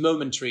for these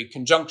momentary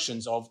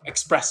conjunctions of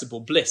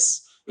expressible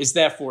bliss is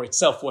therefore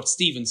itself what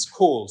Stevens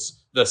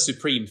calls the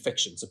supreme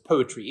fiction. So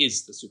poetry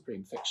is the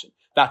supreme fiction.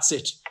 That's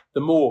it.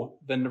 The more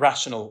than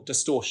rational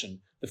distortion,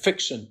 the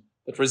fiction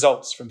that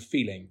results from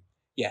feeling,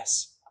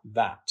 yes,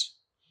 that.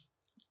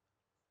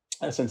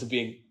 A sense of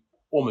being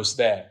almost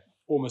there,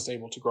 almost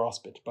able to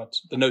grasp it. But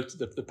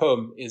the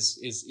poem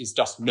is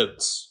just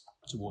notes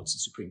towards the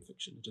supreme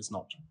fiction. It is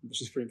not the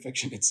supreme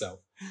fiction itself.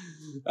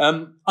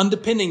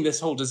 Underpinning this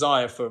whole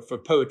desire for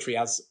poetry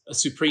as a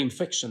supreme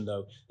fiction,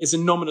 though, is a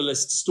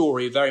nominalist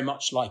story very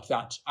much like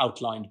that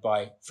outlined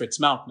by Fritz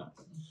Mauthner.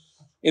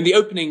 In the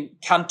opening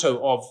canto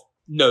of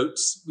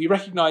Notes, we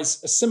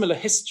recognize a similar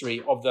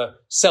history of the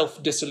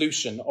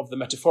self-dissolution of the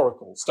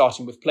metaphorical,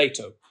 starting with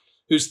Plato,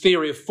 whose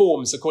theory of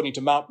forms, according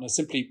to Mauthner,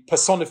 simply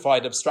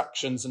personified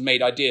abstractions and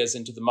made ideas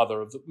into the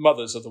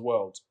mothers of the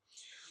world.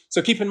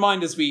 So keep in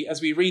mind as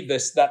we read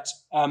this that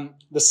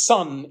the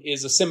sun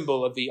is a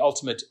symbol of the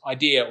ultimate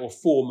idea or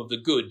form of the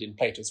good in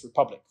Plato's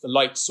Republic, the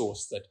light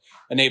source that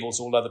enables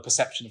all other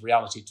perception of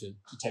reality to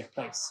take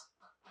place.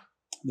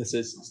 This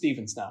is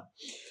Stevens now.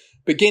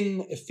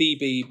 Begin,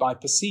 Phoebe, by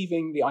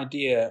perceiving the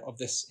idea of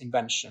this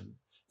invention,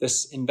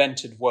 this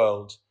invented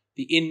world,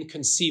 the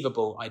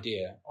inconceivable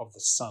idea of the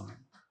sun.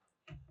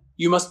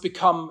 You must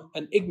become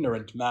an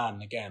ignorant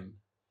man again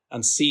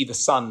and see the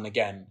sun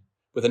again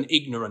with an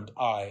ignorant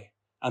eye,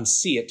 and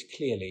see it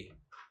clearly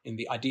in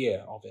the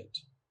idea of it.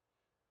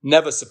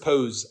 Never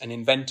suppose an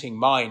inventing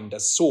mind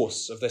as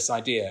source of this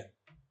idea,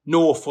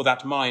 nor for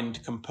that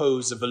mind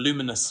compose a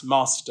voluminous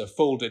master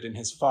folded in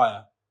his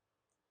fire.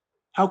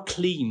 How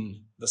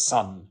clean the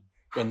sun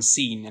when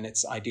seen in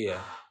its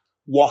idea,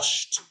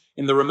 washed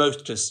in the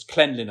remotest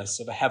cleanliness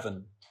of a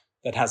heaven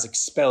that has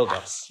expelled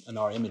us and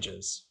our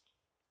images.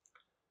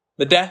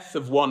 The death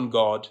of one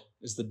god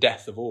is the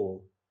death of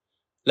all.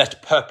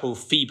 Let purple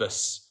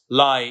Phoebus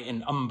lie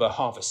in umber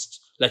harvest.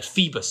 Let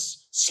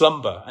Phoebus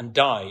slumber and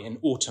die in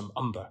autumn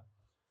umber.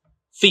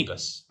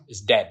 Phoebus is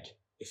dead,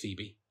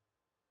 Ephoebe.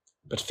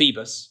 But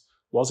Phoebus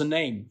was a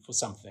name for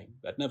something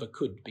that never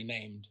could be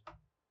named.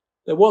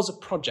 There was a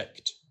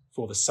project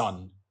for the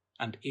sun,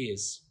 and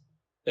is.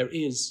 There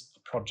is a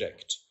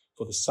project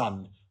for the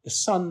sun. The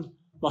sun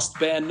must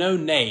bear no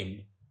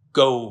name,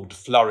 gold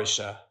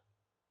flourisher,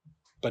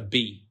 but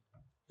be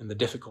in the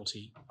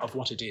difficulty of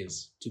what it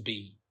is to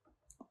be.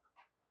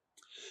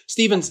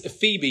 Stephen's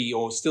Ephebi,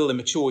 or still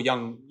immature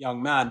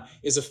young man,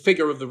 is a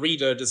figure of the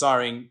reader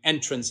desiring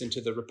entrance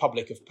into the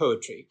republic of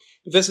poetry.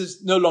 But this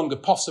is no longer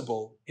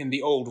possible in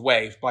the old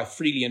way by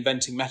freely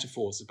inventing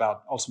metaphors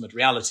about ultimate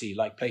reality,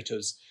 like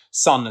Plato's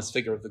sun as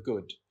figure of the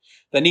good.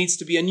 There needs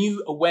to be a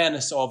new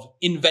awareness of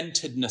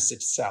inventedness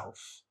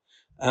itself,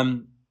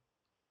 the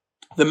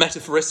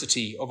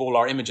metaphoricity of all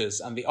our images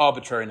and the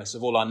arbitrariness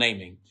of all our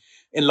naming,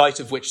 in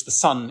light of which the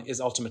sun is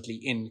ultimately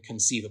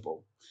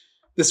inconceivable.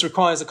 This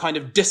requires a kind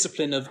of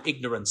discipline of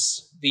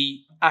ignorance, the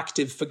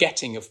active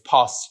forgetting of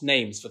past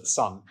names for the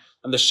sun,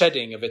 and the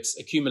shedding of its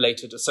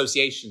accumulated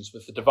associations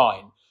with the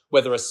divine,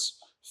 whether as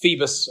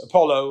Phoebus,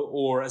 Apollo,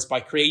 or as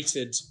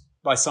created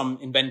by some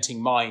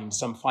inventing mind,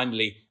 some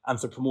finally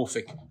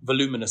anthropomorphic,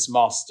 voluminous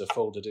master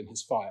folded in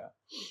his fire.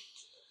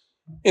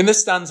 In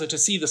this stanza, to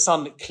see the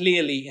sun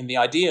clearly in the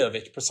idea of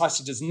it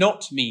precisely does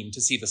not mean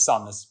to see the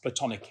sun as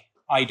Platonic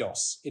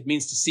eidos. It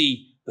means to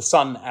see the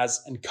sun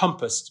as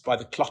encompassed by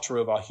the clutter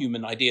of our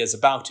human ideas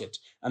about it,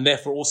 and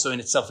therefore also in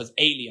itself as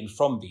alien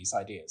from these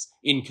ideas,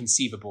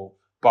 inconceivable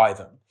by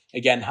them.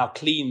 Again, how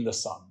clean the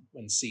sun,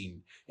 when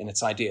seen in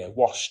its idea,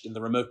 washed in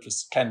the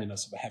remoteless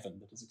cleanliness of a heaven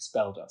that has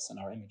expelled us and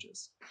our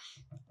images.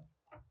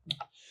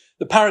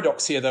 The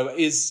paradox here, though,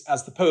 is,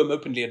 as the poem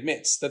openly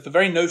admits, that the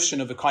very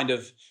notion of a kind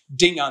of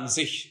Ding an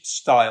sich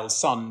style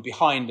sun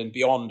behind and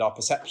beyond our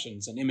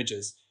perceptions and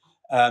images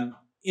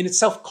in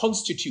itself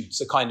constitutes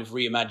a kind of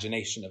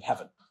reimagination of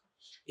heaven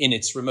in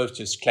its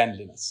remotest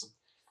cleanliness.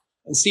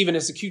 And Stephen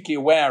is acutely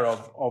aware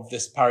of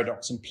this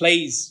paradox and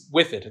plays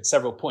with it at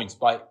several points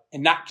by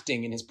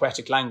enacting in his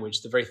poetic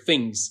language the very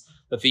things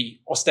that the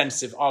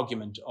ostensive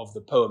argument of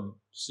the poem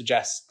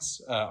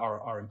suggests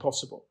are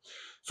impossible.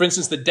 For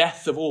instance, the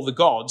death of all the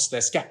gods,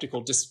 their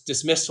skeptical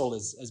dismissal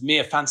as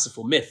mere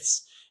fanciful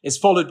myths, is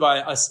followed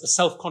by a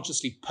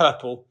self-consciously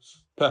purple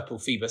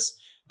Phoebus,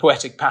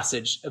 poetic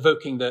passage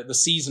evoking the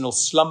seasonal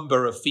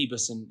slumber of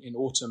Phoebus in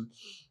autumn,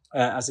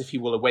 as if he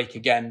will awake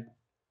again,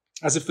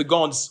 as if the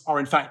gods are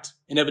in fact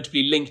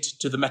inevitably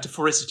linked to the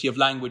metaphoricity of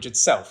language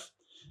itself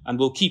and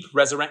will keep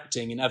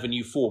resurrecting in ever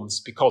new forms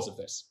because of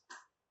this.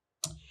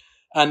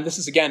 And this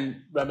is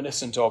again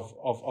reminiscent of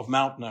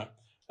Mautner.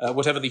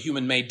 Whatever the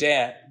human may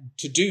dare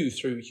to do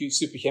through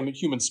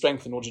superhuman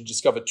strength in order to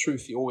discover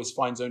truth, he always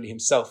finds only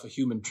himself a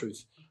human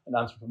truth, an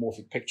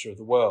anthropomorphic picture of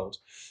the world.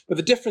 But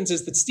the difference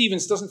is that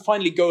Stevens doesn't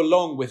finally go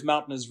along with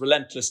Mautner's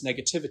relentless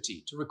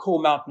negativity. To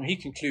recall Mautner, he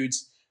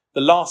concludes,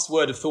 the last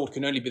word of thought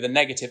can only be the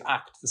negative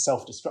act, the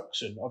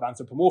self-destruction of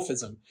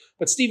anthropomorphism.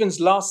 But Stevens'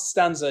 last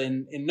stanza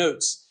in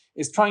Notes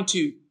is trying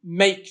to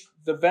make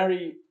the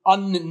very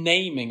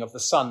unnaming of the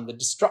sun, the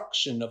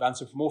destruction of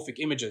anthropomorphic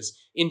images,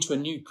 into a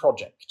new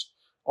project,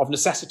 of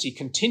necessity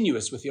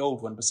continuous with the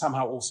old one, but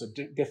somehow also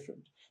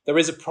different. There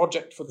is a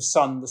project for the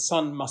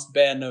sun must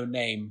bear no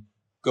name,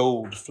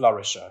 gold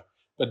flourisher,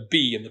 but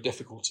be in the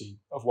difficulty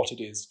of what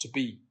it is to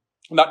be.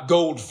 And that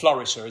gold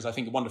flourisher is, I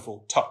think, a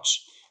wonderful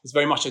touch. It's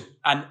very much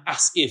an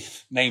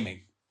as-if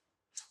naming.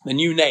 The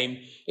new name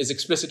is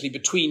explicitly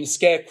between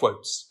scare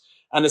quotes,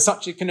 and as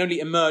such it can only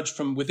emerge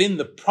from within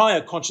the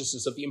prior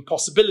consciousness of the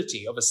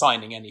impossibility of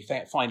assigning any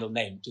final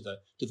name to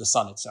the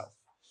sun itself.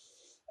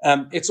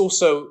 It's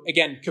also,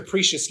 again,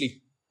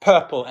 capriciously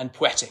purple and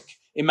poetic,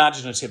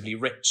 imaginatively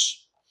rich.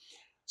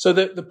 So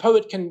the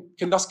poet can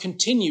thus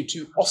continue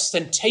to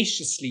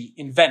ostentatiously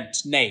invent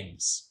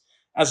names,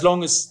 as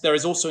long as there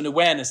is also an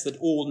awareness that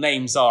all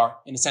names are,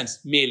 in a sense,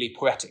 merely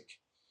poetic.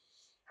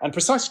 And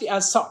precisely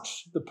as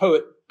such, the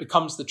poet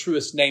becomes the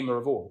truest namer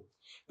of all,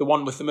 the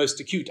one with the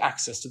most acute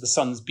access to the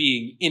sun's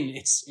being in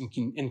its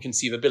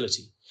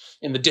inconceivability,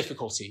 in the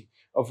difficulty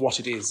of what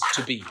it is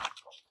to be.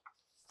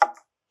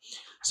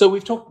 So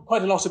we've talked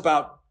quite a lot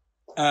about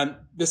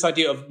this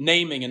idea of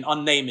naming and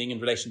unnaming in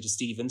relation to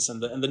Stevens,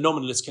 and the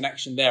nominalist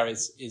connection there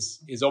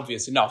is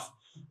obvious enough.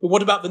 But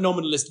what about the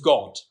nominalist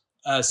God,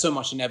 so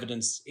much in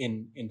evidence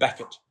in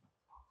Beckett?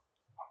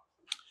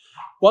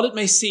 While it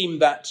may seem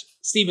that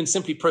Stevens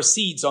simply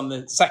proceeds on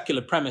the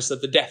secular premise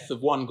that the death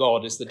of one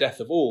God is the death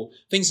of all,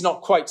 things are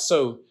not quite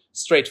so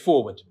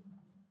straightforward.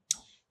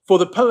 For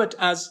the poet,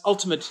 as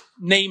ultimate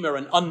namer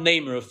and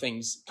unnamer of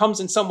things, comes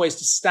in some ways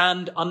to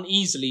stand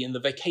uneasily in the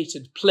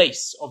vacated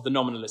place of the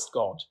nominalist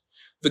God,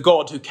 the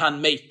God who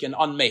can make and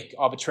unmake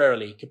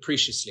arbitrarily,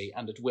 capriciously,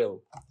 and at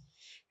will.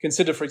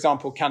 Consider, for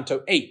example,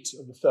 Canto 8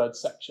 of the third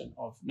section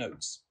of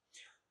Notes.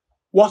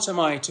 What am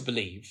I to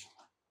believe?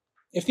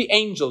 If the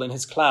angel in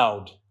his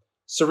cloud,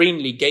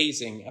 serenely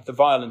gazing at the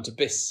violent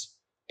abyss,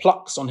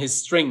 plucks on his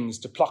strings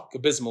to pluck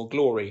abysmal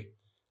glory,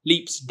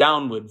 leaps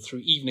downward through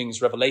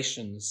evening's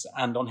revelations,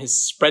 and on his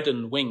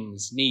spreaden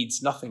wings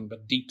needs nothing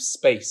but deep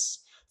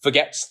space,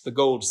 forgets the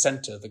gold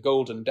centre, the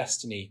golden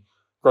destiny,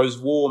 grows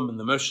warm in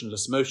the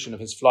motionless motion of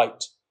his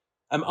flight.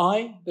 Am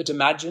I that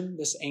imagine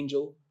this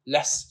angel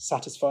less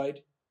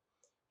satisfied?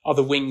 Are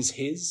the wings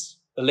his,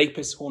 the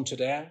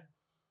lapis-haunted air?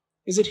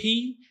 Is it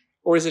he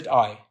Or is it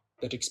I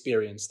that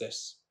experience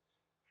this?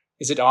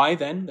 Is it I,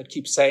 then, that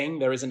keep saying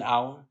there is an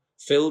hour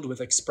filled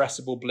with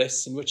expressible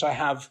bliss in which I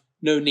have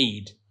no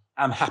need,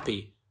 am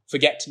happy,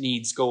 forget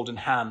need's golden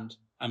hand,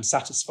 am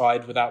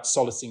satisfied without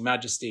solacing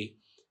majesty,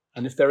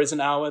 and if there is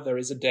an hour, there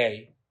is a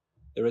day,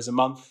 there is a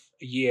month,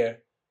 a year,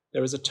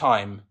 there is a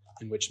time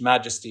in which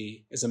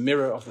majesty is a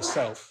mirror of the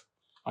self.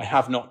 I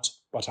have not,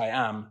 but I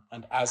am,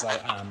 and as I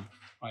am,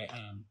 I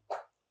am.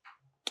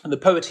 And the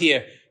poet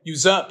here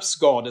usurps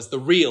God as the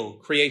real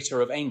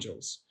creator of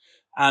angels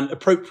and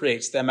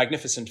appropriates their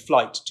magnificent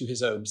flight to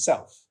his own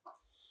self.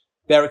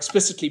 Their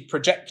explicitly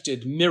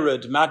projected,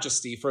 mirrored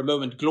majesty for a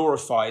moment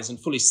glorifies and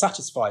fully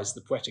satisfies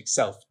the poetic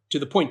self to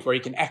the point where he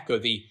can echo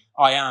the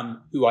I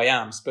am who I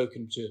am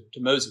spoken to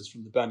Moses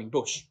from the burning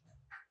bush.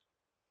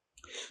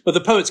 But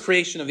the poet's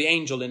creation of the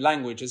angel in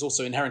language is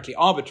also inherently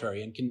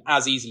arbitrary and can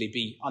as easily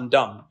be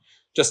undone,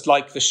 just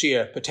like the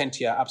sheer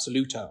potentia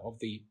absoluta of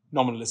the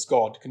nominalist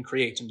God can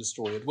create and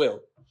destroy at will.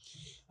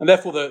 And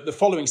therefore the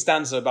following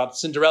stanza about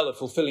Cinderella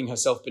fulfilling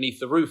herself beneath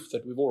the roof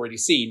that we've already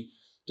seen,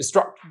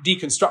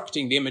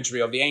 deconstructing the imagery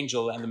of the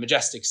angel and the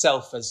majestic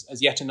self as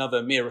yet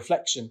another mere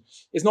reflection,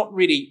 is not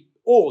really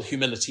all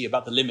humility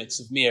about the limits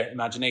of mere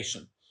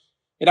imagination.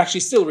 It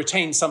actually still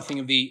retains something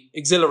of the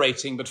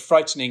exhilarating but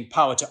frightening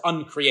power to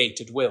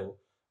uncreate at will,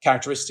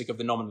 characteristic of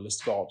the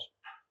nominalist God.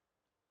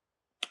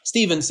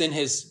 Stevens, in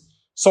his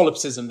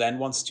solipsism then,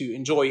 wants to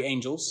enjoy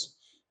angels.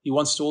 He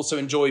wants to also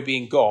enjoy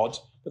being God,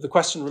 but the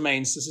question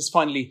remains, does this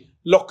finally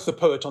lock the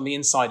poet on the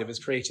inside of his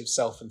creative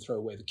self and throw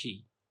away the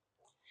key?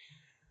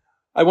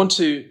 I want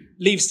to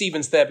leave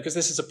Stevens there because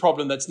this is a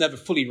problem that's never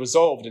fully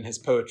resolved in his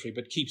poetry,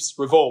 but keeps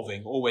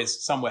revolving,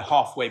 always somewhere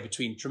halfway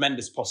between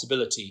tremendous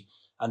possibility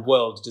and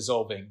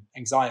world-dissolving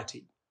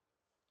anxiety.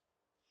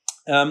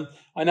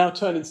 I now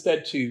turn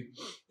instead to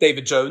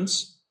David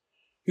Jones,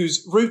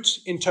 whose root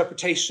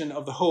interpretation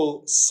of the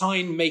whole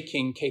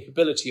sign-making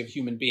capability of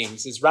human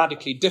beings is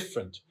radically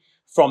different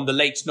from the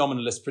late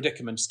nominalist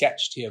predicament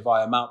sketched here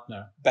via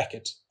Mautner,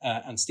 Beckett,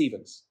 and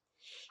Stevens.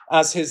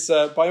 As his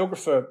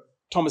biographer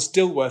Thomas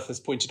Dilworth has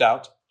pointed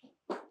out,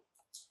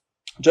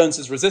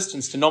 Jones's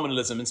resistance to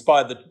nominalism,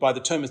 inspired by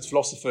the Thomist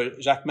philosopher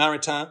Jacques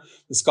Maritain,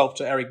 the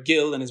sculptor Eric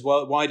Gill, and his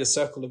wider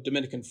circle of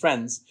Dominican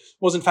friends,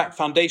 was in fact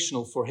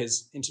foundational for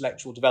his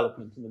intellectual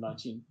development in the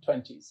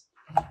 1920s.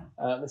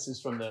 This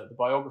is from the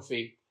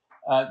biography.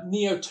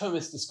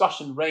 Neo-Thomist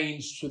discussion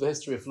ranged through the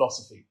history of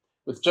philosophy.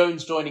 With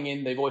Jones joining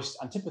in, they voiced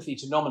antipathy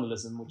to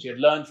nominalism, which he had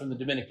learned from the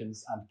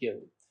Dominicans and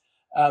Gill.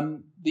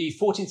 The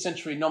 14th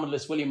century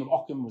nominalist William of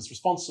Ockham was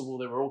responsible,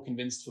 they were all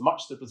convinced, for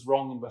much that was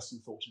wrong in Western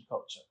thought and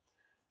culture.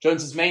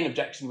 Jones's main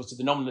objection was to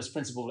the nominalist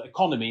principle of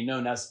economy,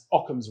 known as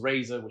Occam's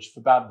razor, which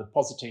forbade the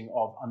positing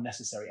of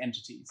unnecessary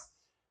entities.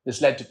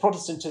 This led to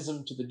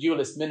Protestantism, to the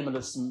dualist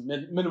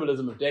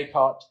minimalism of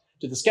Descartes,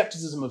 to the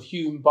skepticism of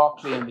Hume,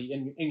 Berkeley, and the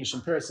English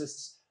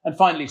empiricists, and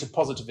finally to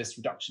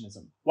positivist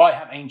reductionism. Why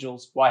have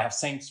angels? Why have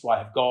saints? Why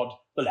have God?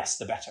 The less,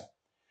 the better.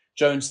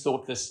 Jones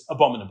thought this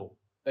abominable.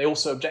 They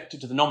also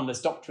objected to the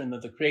nominalist doctrine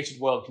that the created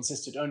world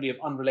consisted only of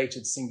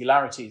unrelated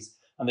singularities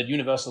and that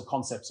universal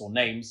concepts or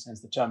names, hence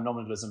the term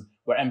nominalism,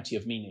 were empty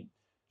of meaning.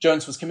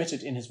 Jones was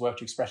committed in his work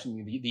to expressing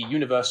the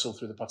universal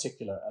through the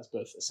particular as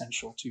both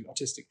essential to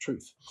artistic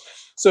truth.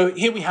 So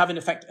here we have, in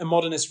effect, a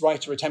modernist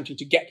writer attempting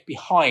to get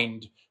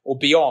behind or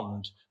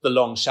beyond the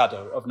long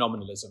shadow of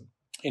nominalism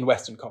in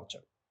Western culture.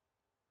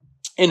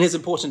 In his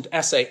important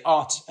essay,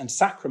 Art and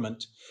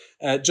Sacrament,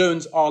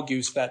 Jones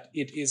argues that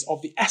it is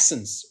of the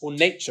essence or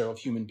nature of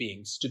human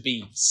beings to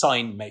be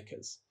sign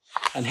makers,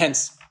 and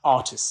hence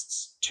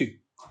artists too.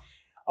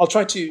 I'll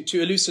try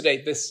to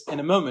elucidate this in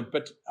a moment,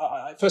 but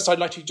first I'd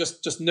like to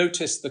just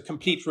notice the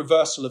complete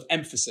reversal of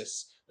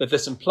emphasis that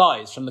this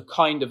implies from the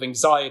kind of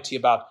anxiety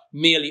about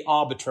merely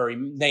arbitrary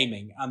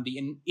naming and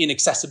the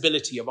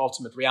inaccessibility of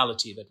ultimate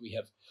reality that we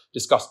have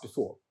discussed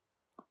before.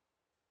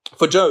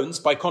 For Jones,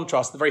 by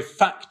contrast, the very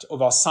fact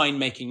of our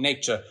sign-making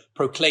nature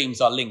proclaims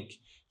our link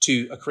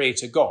to a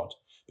creator God,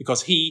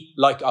 because he,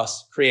 like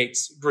us,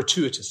 creates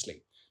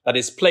gratuitously, that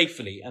is,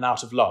 playfully and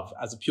out of love,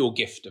 as a pure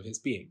gift of his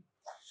being.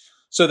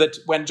 So that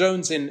when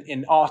Jones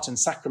in Art and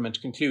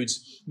Sacrament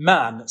concludes,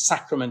 man,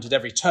 sacrament at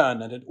every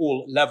turn and at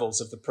all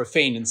levels of the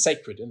profane and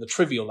sacred, in the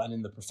trivial and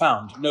in the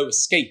profound, no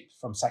escape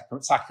from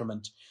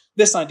sacrament,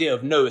 this idea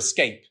of no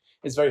escape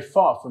is very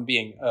far from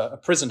being a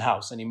prison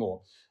house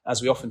anymore, as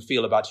we often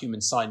feel about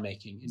human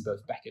sign-making in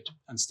both Beckett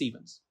and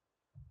Stevens.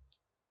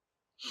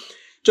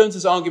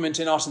 Jones's argument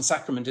in Art and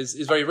Sacrament is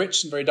very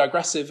rich and very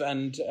digressive,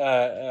 and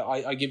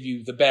I give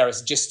you the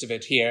barest gist of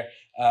it here,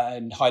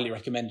 and highly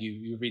recommend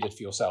you read it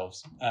for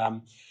yourselves.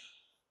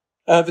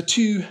 The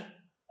two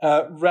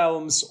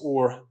realms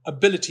or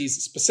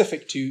abilities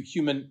specific to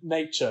human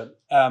nature,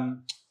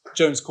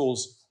 Jones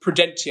calls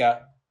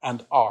prudentia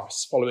and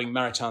ars, following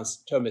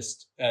Maritain's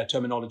Thomist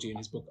terminology in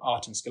his book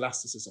Art and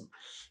Scholasticism.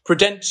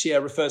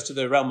 Prudentia refers to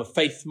the realm of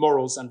faith,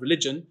 morals, and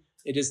religion.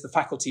 It is the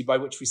faculty by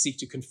which we seek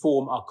to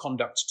conform our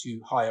conduct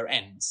to higher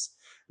ends.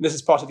 And this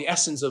is part of the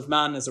essence of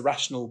man as a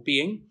rational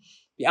being.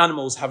 The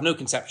animals have no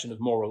conception of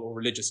moral or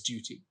religious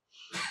duty.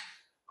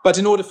 But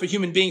in order for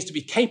human beings to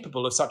be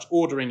capable of such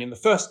ordering in the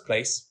first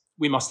place,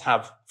 we must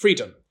have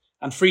freedom.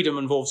 And freedom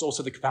involves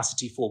also the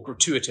capacity for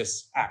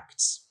gratuitous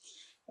acts.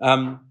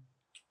 I'm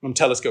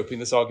telescoping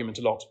this argument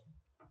a lot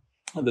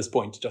at this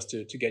point, just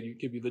to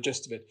give you the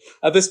gist of it.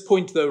 At this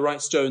point, though,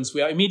 writes Jones,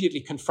 we are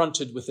immediately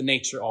confronted with the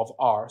nature of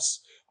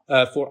ars.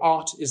 For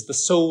art is the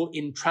sole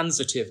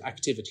intransitive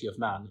activity of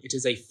man. It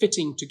is a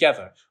fitting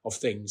together of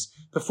things,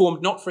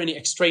 performed not for any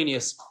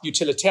extraneous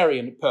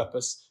utilitarian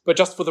purpose, but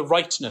just for the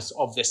rightness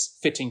of this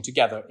fitting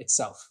together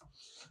itself.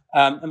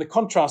 And the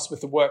contrast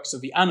with the works of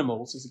the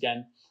animals is,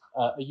 again,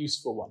 a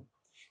useful one.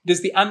 It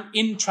is the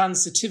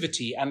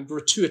intransitivity and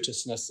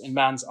gratuitousness in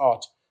man's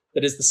art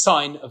that is the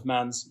sign of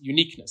man's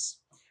uniqueness.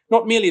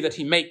 Not merely that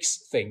he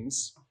makes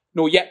things,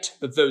 nor yet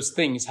that those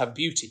things have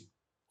beauty.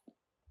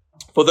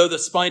 For though the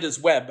spider's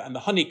web and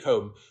the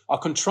honeycomb are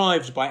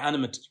contrived by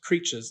animate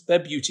creatures, their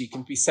beauty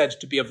can be said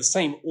to be of the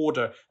same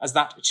order as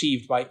that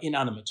achieved by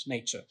inanimate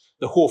nature,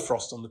 the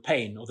hoarfrost on the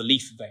pane or the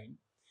leaf vein.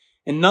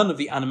 In none of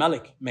the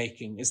animalic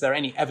making is there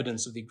any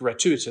evidence of the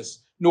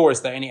gratuitous, nor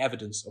is there any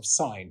evidence of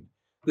sign.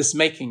 This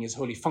making is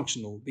wholly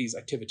functional. These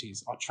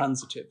activities are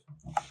transitive.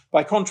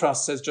 By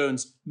contrast, says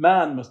Jones,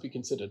 man must be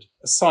considered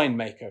a sign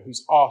maker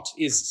whose art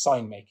is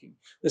sign making.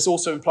 This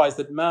also implies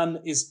that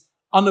man is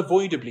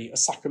unavoidably a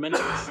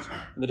sacramentalist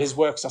and that his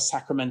works are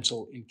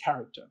sacramental in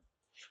character.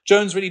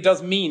 Jones really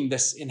does mean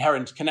this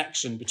inherent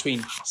connection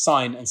between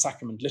sign and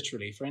sacrament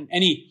literally. For in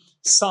any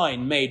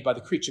sign made by the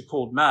creature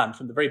called man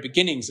from the very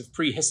beginnings of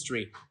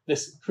prehistory,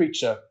 this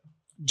creature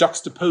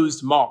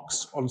juxtaposed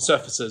marks on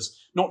surfaces,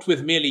 not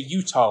with merely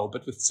utile,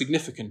 but with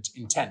significant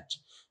intent.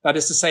 That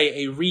is to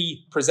say, a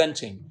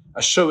representing,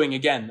 a showing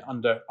again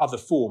under other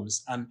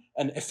forms, and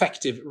an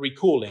effective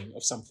recalling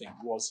of something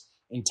was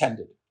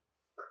intended.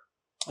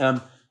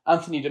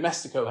 Anthony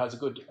Domestico has a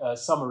good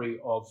summary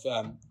of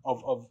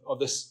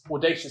this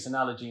audacious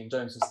analogy in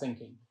Jones's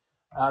thinking.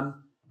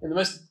 In the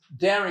most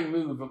daring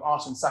move of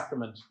Art and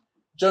Sacrament,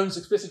 Jones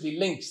explicitly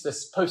links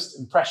this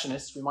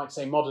post-impressionist, we might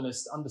say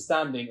modernist,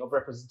 understanding of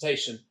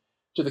representation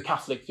to the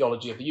Catholic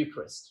theology of the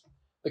Eucharist.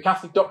 The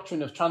Catholic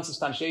doctrine of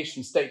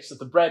transubstantiation states that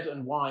the bread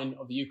and wine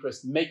of the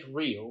Eucharist make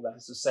real, that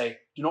is to say,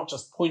 do not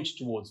just point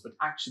towards, but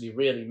actually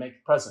really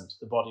make present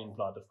the body and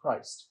blood of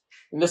Christ.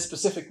 In this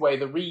specific way,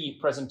 the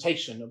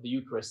representation of the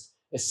Eucharist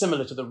is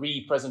similar to the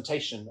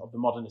representation of the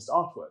modernist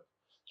artwork.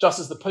 Just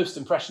as the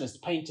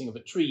post-impressionist painting of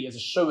a tree is a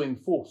showing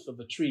forth of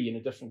the tree in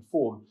a different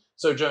form,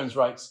 so Jones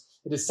writes,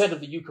 it is said of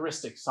the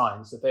Eucharistic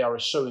signs that they are a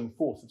showing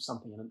forth of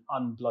something in an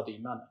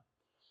unbloody manner.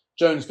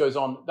 Jones goes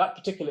on, that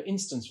particular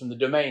instance from the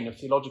domain of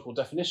theological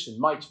definition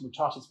might,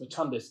 mutatis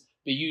mutandis,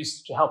 be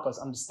used to help us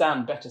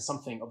understand better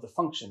something of the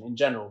function in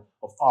general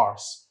of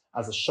ars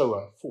as a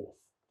shower forth.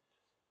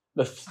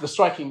 The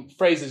striking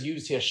phrases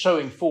used here,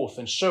 showing forth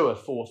and shower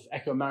forth,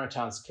 echo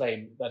Maritain's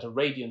claim that a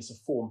radiance of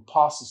form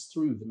passes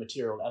through the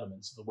material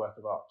elements of the work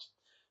of art.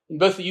 In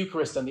both the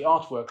Eucharist and the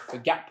artwork, the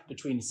gap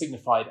between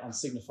signified and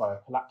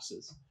signifier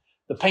collapses.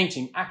 The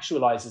painting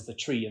actualizes the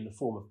tree in the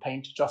form of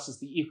paint, just as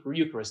the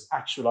Eucharist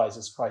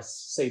actualizes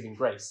Christ's saving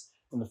grace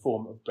in the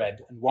form of bread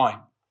and wine.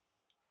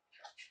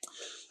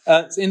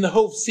 In the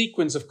whole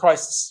sequence of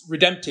Christ's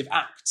redemptive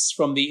acts,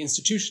 from the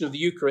institution of the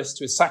Eucharist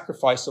to his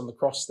sacrifice on the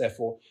cross,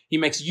 therefore, he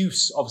makes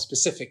use of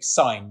specific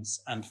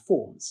signs and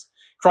forms.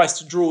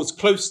 Christ draws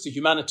close to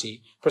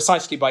humanity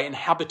precisely by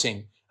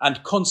inhabiting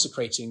and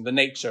consecrating the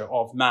nature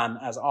of man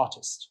as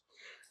artist.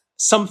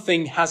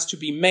 Something has to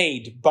be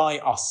made by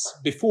us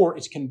before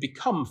it can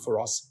become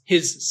for us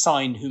his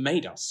sign who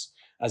made us,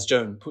 as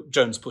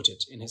Jones put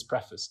it in his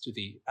preface to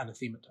the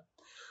Anathemata.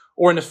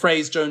 Or in a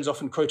phrase Jones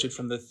often quoted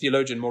from the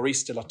theologian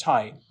Maurice de la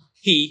Taille,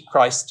 he,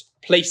 Christ,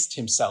 placed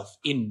himself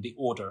in the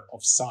order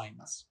of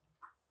signs.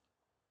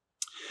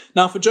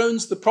 Now, for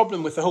Jones, the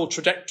problem with the whole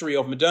trajectory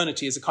of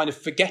modernity is a kind of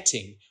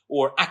forgetting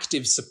or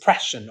active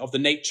suppression of the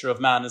nature of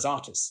man as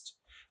artist,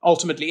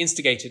 ultimately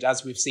instigated,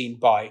 as we've seen,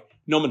 by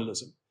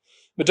nominalism.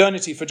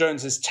 Modernity for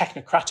Jones is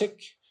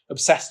technocratic,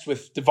 obsessed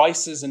with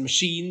devices and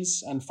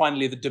machines, and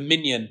finally the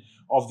dominion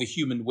of the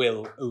human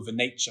will over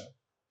nature.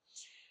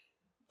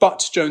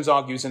 But, Jones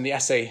argues in the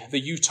essay, The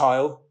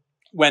Utile,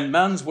 when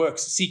man's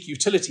works seek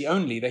utility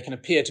only, they can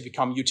appear to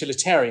become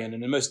utilitarian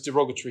in a most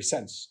derogatory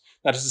sense.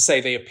 That is to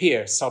say, they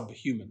appear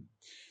subhuman.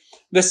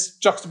 This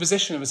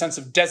juxtaposition of a sense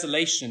of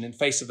desolation in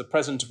face of the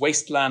present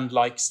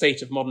wasteland-like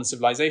state of modern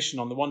civilization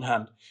on the one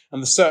hand,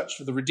 and the search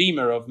for the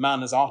redeemer of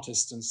man as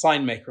artist and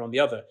sign maker on the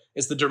other,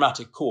 is the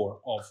dramatic core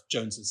of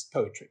Jones's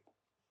poetry.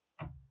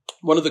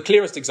 One of the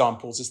clearest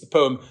examples is the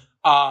poem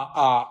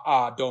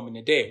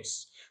Domine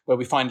Deus, where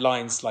we find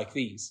lines like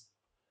these.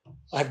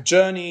 I have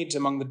journeyed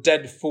among the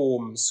dead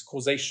forms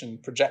causation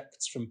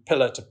projects from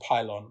pillar to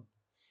pylon.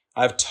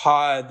 I have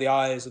tired the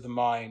eyes of the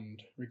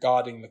mind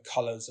regarding the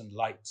colours and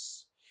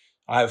lights.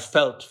 I have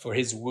felt for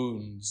his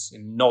wounds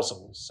in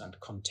nozzles and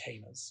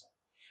containers.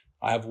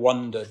 I have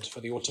wondered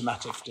for the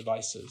automatic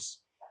devices.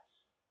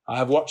 I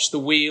have watched the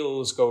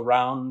wheels go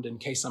round in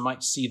case I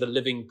might see the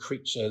living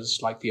creatures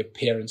like the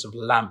appearance of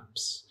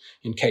lamps,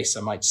 in case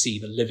I might see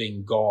the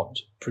living God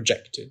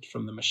projected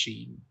from the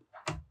machine.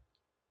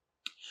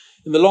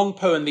 In the long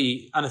poem,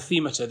 the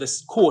Anathemata,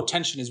 this core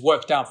tension is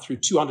worked out through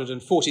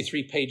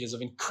 243 pages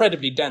of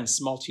incredibly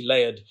dense,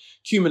 multi-layered,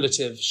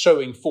 cumulative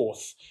showing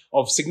forth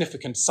of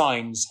significant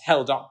signs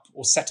held up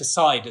or set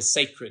aside as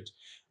sacred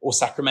or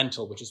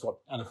sacramental, which is what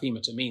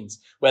Anathemata means,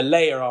 where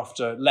layer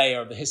after layer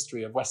of the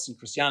history of Western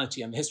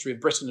Christianity and the history of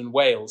Britain and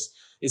Wales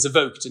is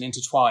evoked and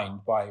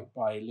intertwined by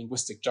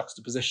linguistic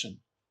juxtaposition.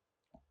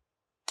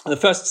 And the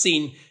first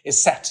scene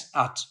is set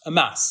at a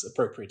mass,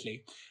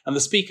 appropriately, and the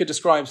speaker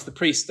describes the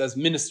priest as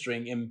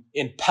ministering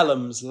in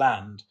Pelham's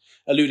land,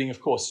 alluding, of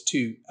course,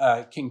 to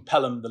King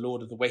Pelham, the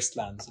Lord of the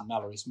Wastelands in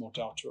Malory's Morte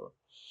Arturo.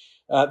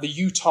 The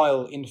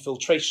utile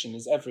infiltration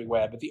is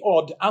everywhere, but the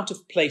odd,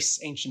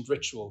 out-of-place ancient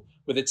ritual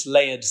with its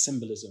layered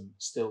symbolism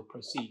still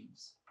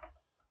proceeds.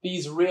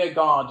 These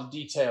rearguard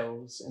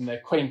details in their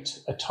quaint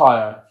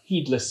attire,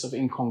 heedless of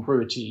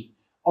incongruity,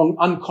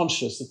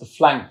 unconscious that the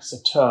flanks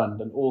are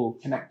turned and all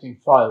connecting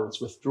files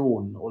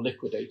withdrawn or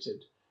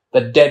liquidated,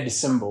 that dead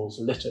symbols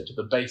litter to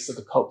the base of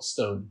the cult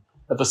stone,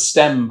 that the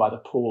stem by the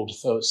pawled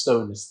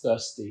stone is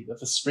thirsty, that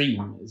the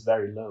stream is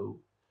very low.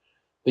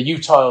 The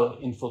utile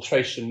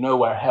infiltration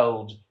nowhere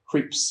held,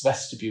 creeps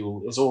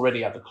vestibule, is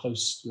already at the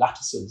close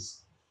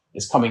lattices,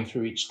 is coming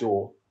through each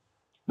door.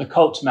 The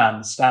cult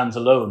man stands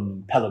alone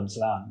in Pelham's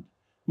land.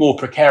 More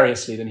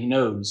precariously than he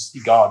knows, he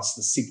guards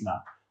the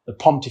signa, the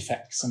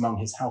pontifex among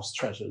his house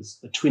treasures,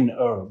 the twin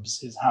herbs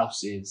his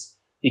house is.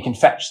 He can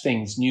fetch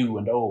things new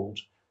and old,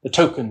 the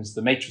tokens,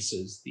 the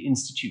matrices, the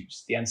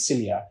institutes, the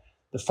ancilia,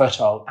 the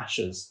fertile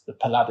ashes, the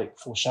palladic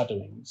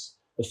foreshadowings.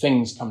 The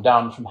things come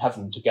down from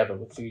heaven together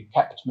with the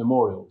kept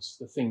memorials,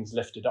 the things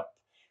lifted up,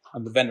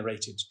 and the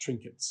venerated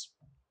trinkets.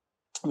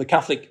 And the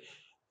Catholic,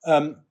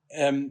 I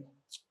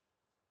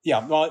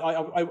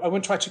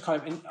won't try to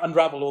kind of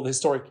unravel all the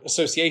historic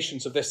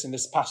associations of this in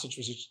this passage,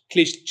 which is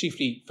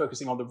chiefly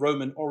focusing on the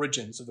Roman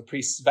origins of the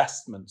priest's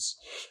vestments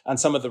and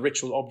some of the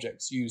ritual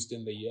objects used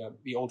in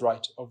the old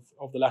rite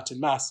of the Latin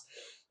Mass.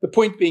 The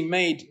point being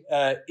made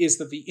is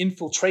that the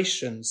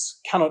infiltrations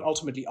cannot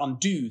ultimately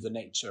undo the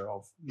nature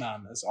of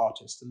man as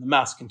artist, and the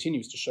Mass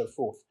continues to show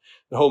forth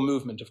the whole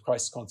movement of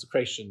Christ's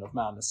consecration of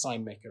man as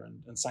sign maker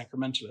and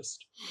sacramentalist.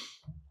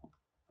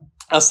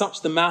 As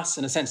such, the Mass,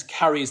 in a sense,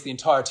 carries the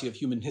entirety of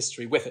human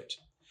history with it.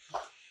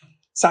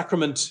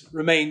 Sacrament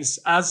remains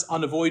as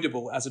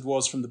unavoidable as it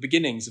was from the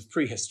beginnings of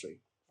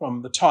prehistory,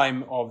 from the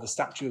time of the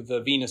statue of the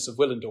Venus of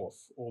Willendorf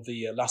or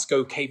the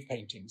Lascaux cave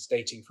paintings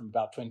dating from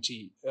about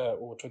 20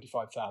 or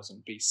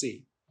 25,000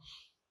 BC.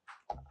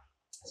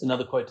 It's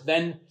another quote.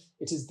 Then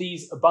it is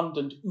these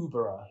abundant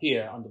ubera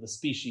here under the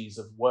species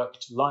of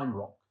worked lime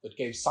rock that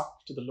gave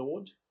suck to the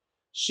Lord.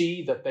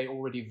 She that they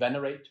already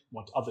venerate,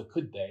 what other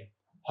could they?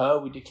 Her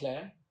we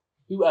declare.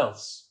 Who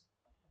else?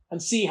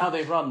 And see how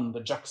they run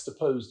the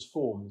juxtaposed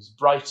forms,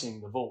 brighting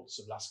the vaults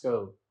of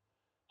Lascaux.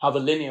 How the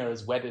linear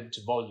is wedded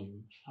to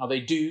volume, how they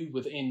do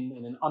within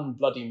in an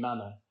unbloody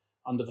manner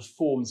under the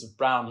forms of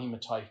brown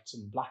hematite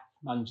and black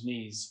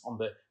manganese on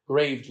the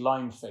graved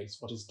lime face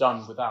what is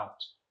done without,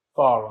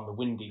 far on the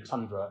windy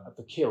tundra at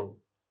the kill,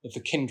 that the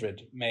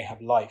kindred may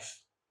have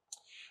life.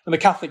 And the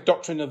Catholic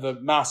doctrine of the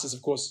Mass is,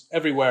 of course,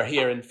 everywhere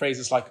here in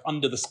phrases like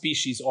under the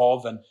species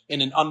of and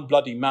in an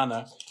unbloody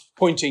manner,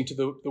 pointing to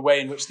the way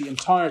in which the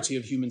entirety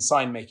of human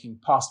sign-making,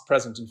 past,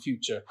 present, and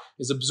future,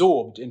 is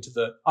absorbed into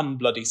the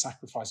unbloody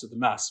sacrifice of the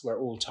Mass, where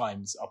all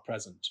times are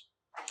present.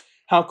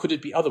 How could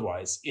it be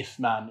otherwise if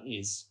man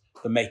is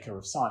the maker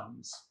of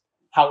signs?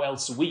 How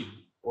else we,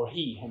 or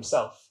he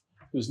himself,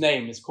 whose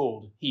name is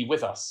called He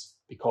with us,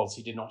 because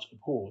he did not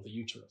abhor the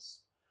uterus,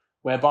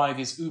 whereby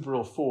these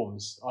uberal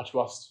forms are to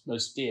us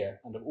most dear,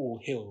 and of all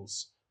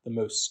hills the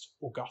most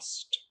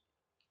august.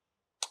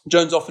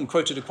 Jones often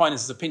quoted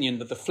Aquinas' opinion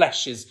that the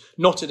flesh is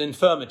not an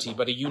infirmity,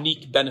 but a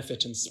unique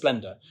benefit and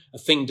splendor, a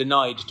thing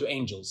denied to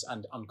angels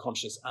and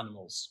unconscious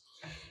animals.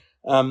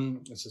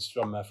 This is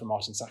from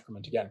Martin's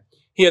Sacrament again.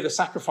 Here, the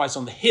sacrifice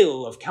on the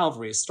hill of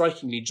Calvary is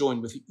strikingly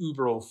joined with the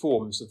uberal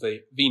forms of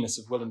the Venus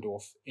of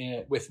Willendorf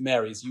with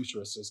Mary's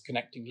uterus as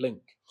connecting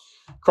link.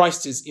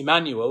 Christ is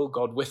Emmanuel,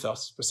 God with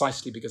us,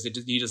 precisely because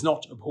he does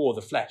not abhor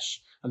the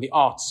flesh and the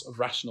arts of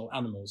rational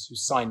animals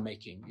whose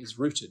sign-making is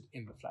rooted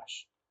in the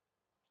flesh.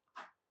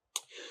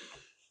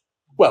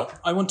 Well,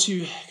 I want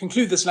to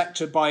conclude this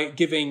lecture by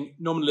giving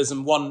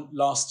nominalism one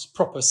last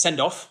proper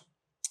send-off,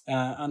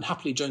 and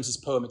happily Jones's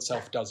poem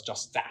itself does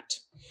just that.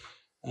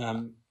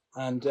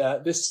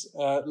 This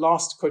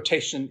last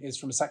quotation is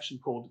from a section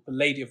called The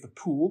Lady of the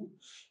Pool,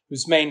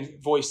 whose main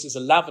voice is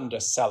a lavender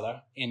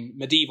seller in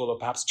medieval or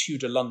perhaps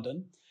Tudor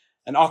London,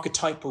 an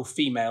archetypal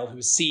female who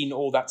has seen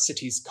all that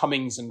city's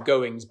comings and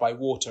goings by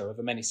water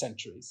over many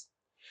centuries.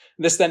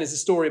 And this then is a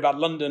story about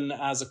London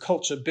as a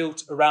culture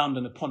built around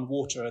and upon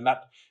water, and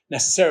that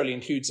necessarily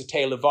includes a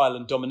tale of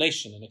violent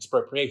domination and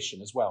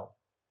expropriation as well.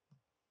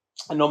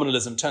 And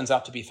nominalism turns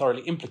out to be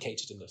thoroughly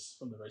implicated in this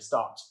from the very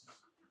start.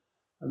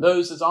 And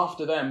those as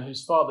after them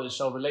whose fathers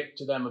shall relate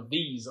to them of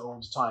these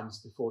old times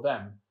before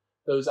them,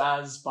 those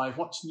as by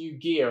what new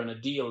gear and a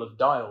deal of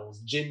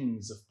dials,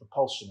 gins of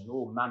propulsion and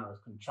all manner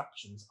of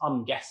contraptions,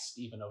 unguessed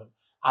even of an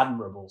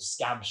admirable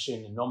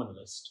scab-shin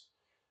nominalist,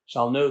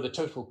 shall know the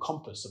total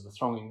compass of the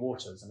thronging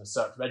waters and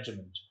assert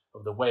regiment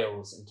of the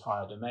whale's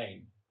entire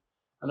domain.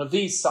 And of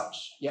these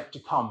such yet to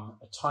come,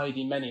 a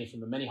tidy many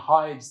from the many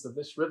hides of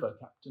this river,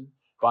 Captain,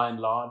 by and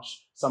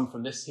large, some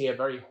from this here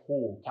very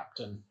hall,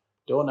 Captain,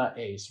 dona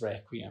eis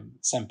requiem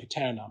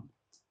sempiternam.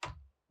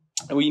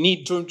 And we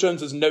need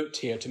Jones's note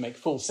here to make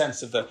full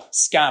sense of the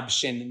scab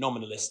shin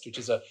nominalist, which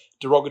is a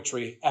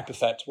derogatory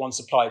epithet once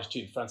applied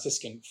to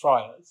Franciscan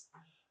friars.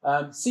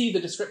 See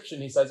the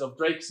description, he says, of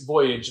Drake's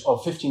voyage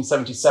of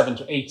 1577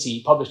 to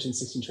 80, published in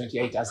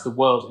 1628 as The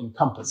World in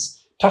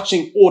Compass,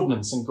 touching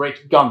ordnance and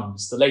great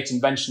guns, the late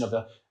invention of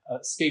a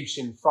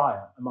Scabshin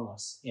friar among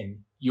us in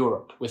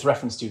Europe, with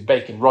reference to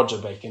Bacon, Roger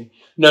Bacon,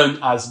 known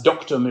as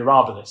Doctor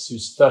Mirabilis,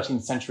 whose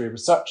 13th century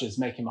researches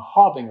make him a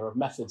harbinger of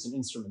methods and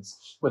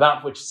instruments,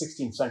 without which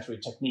 16th century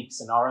techniques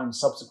and our own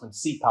subsequent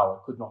sea power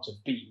could not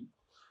have been.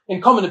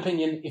 In common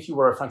opinion, if you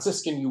were a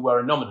Franciscan, you were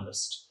a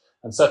nominalist,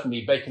 and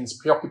certainly Bacon's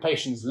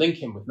preoccupations link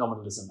him with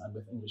nominalism and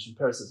with English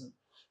empiricism.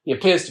 He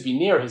appears to be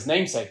nearer his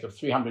namesake of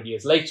 300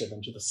 years later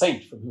than to the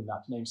saint from whom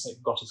that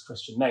namesake got his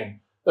Christian name,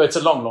 though it's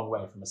a long, long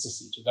way from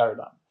Assisi to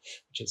Verulam,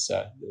 which is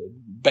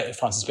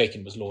Francis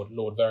Bacon was Lord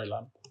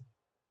Verulam.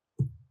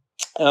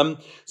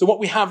 So what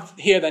we have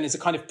here then is a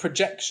kind of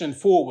projection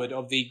forward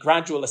of the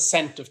gradual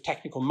ascent of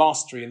technical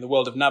mastery in the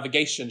world of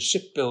navigation,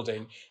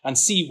 shipbuilding, and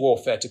sea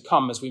warfare to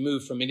come as we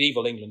move from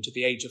medieval England to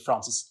the age of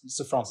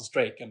Sir Francis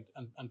Drake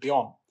and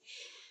beyond.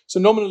 So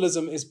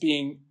nominalism is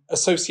being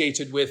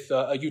associated with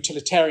a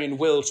utilitarian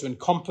will to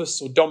encompass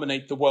or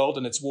dominate the world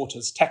and its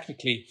waters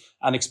technically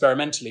and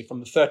experimentally, from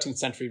the 13th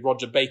century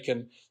Roger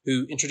Bacon,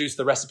 who introduced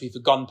the recipe for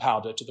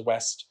gunpowder to the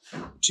West,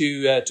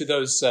 to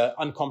those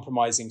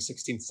uncompromising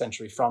 16th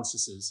century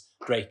Francises,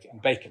 Drake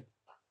and Bacon.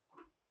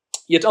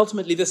 Yet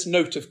ultimately this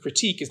note of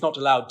critique is not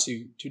allowed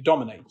to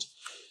dominate.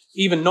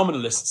 Even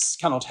nominalists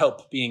cannot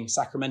help being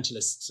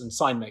sacramentalists and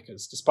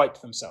sign-makers, despite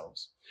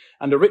themselves.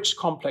 And a rich,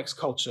 complex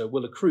culture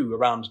will accrue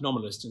around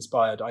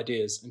nominalist-inspired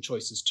ideas and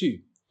choices too.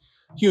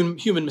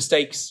 Human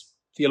mistakes,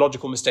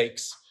 theological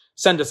mistakes,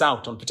 send us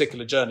out on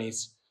particular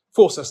journeys,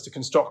 force us to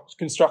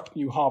construct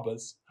new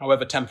harbours,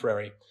 however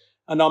temporary,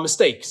 and our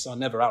mistakes are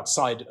never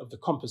outside of the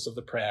compass of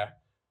the prayer,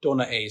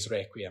 Dona eis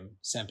requiem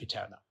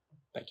sempiterna.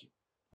 Thank you.